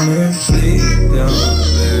 climb on it. Please don't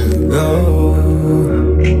let it go.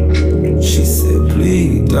 She said,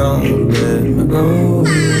 please don't let me go.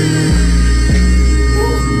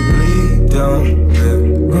 Please don't let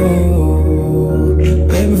me go.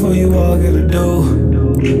 Baby, before you walk out the door,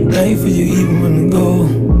 thank you for you even when to go.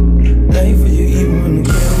 Thank you for you even when to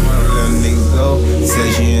go. Say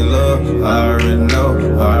she in love, I already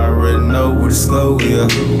know what the scope is.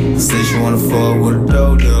 Say she wanna fuck with a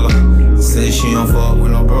dope dealer. Say she don't fuck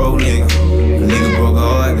with no broke nigga. A nigga broke her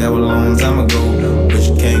heart, that was a long time ago. But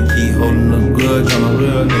you can't keep holding a grudge on a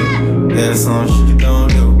real nigga. That's some shit you don't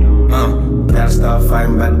do. Gotta start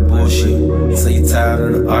fighting about the bullshit. Say you tired of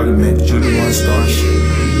the argument, but you the one starting shit.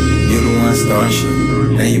 You the one starting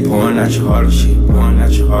shit. Then you pouring out your heart and shit. Pouring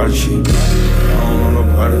out your heart and shit. I don't want no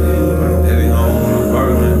part of it. Baby, I don't want no part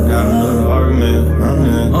of it. Got another argument. I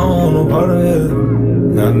don't want no part of it.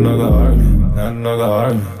 Got another argument. Got another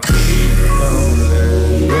argument. Don't let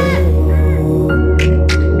it go.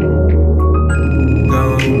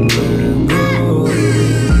 Don't let it go.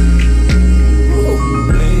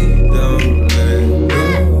 Please don't let it go.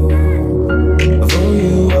 Before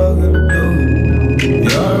you walk in the door, you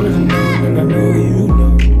already know and I know you know.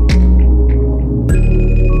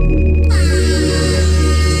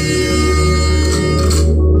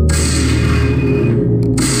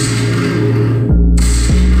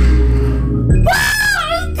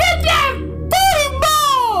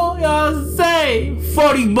 Y'all say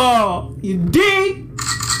 40 ball. You dig?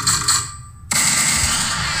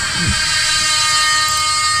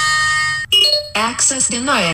 Access denied.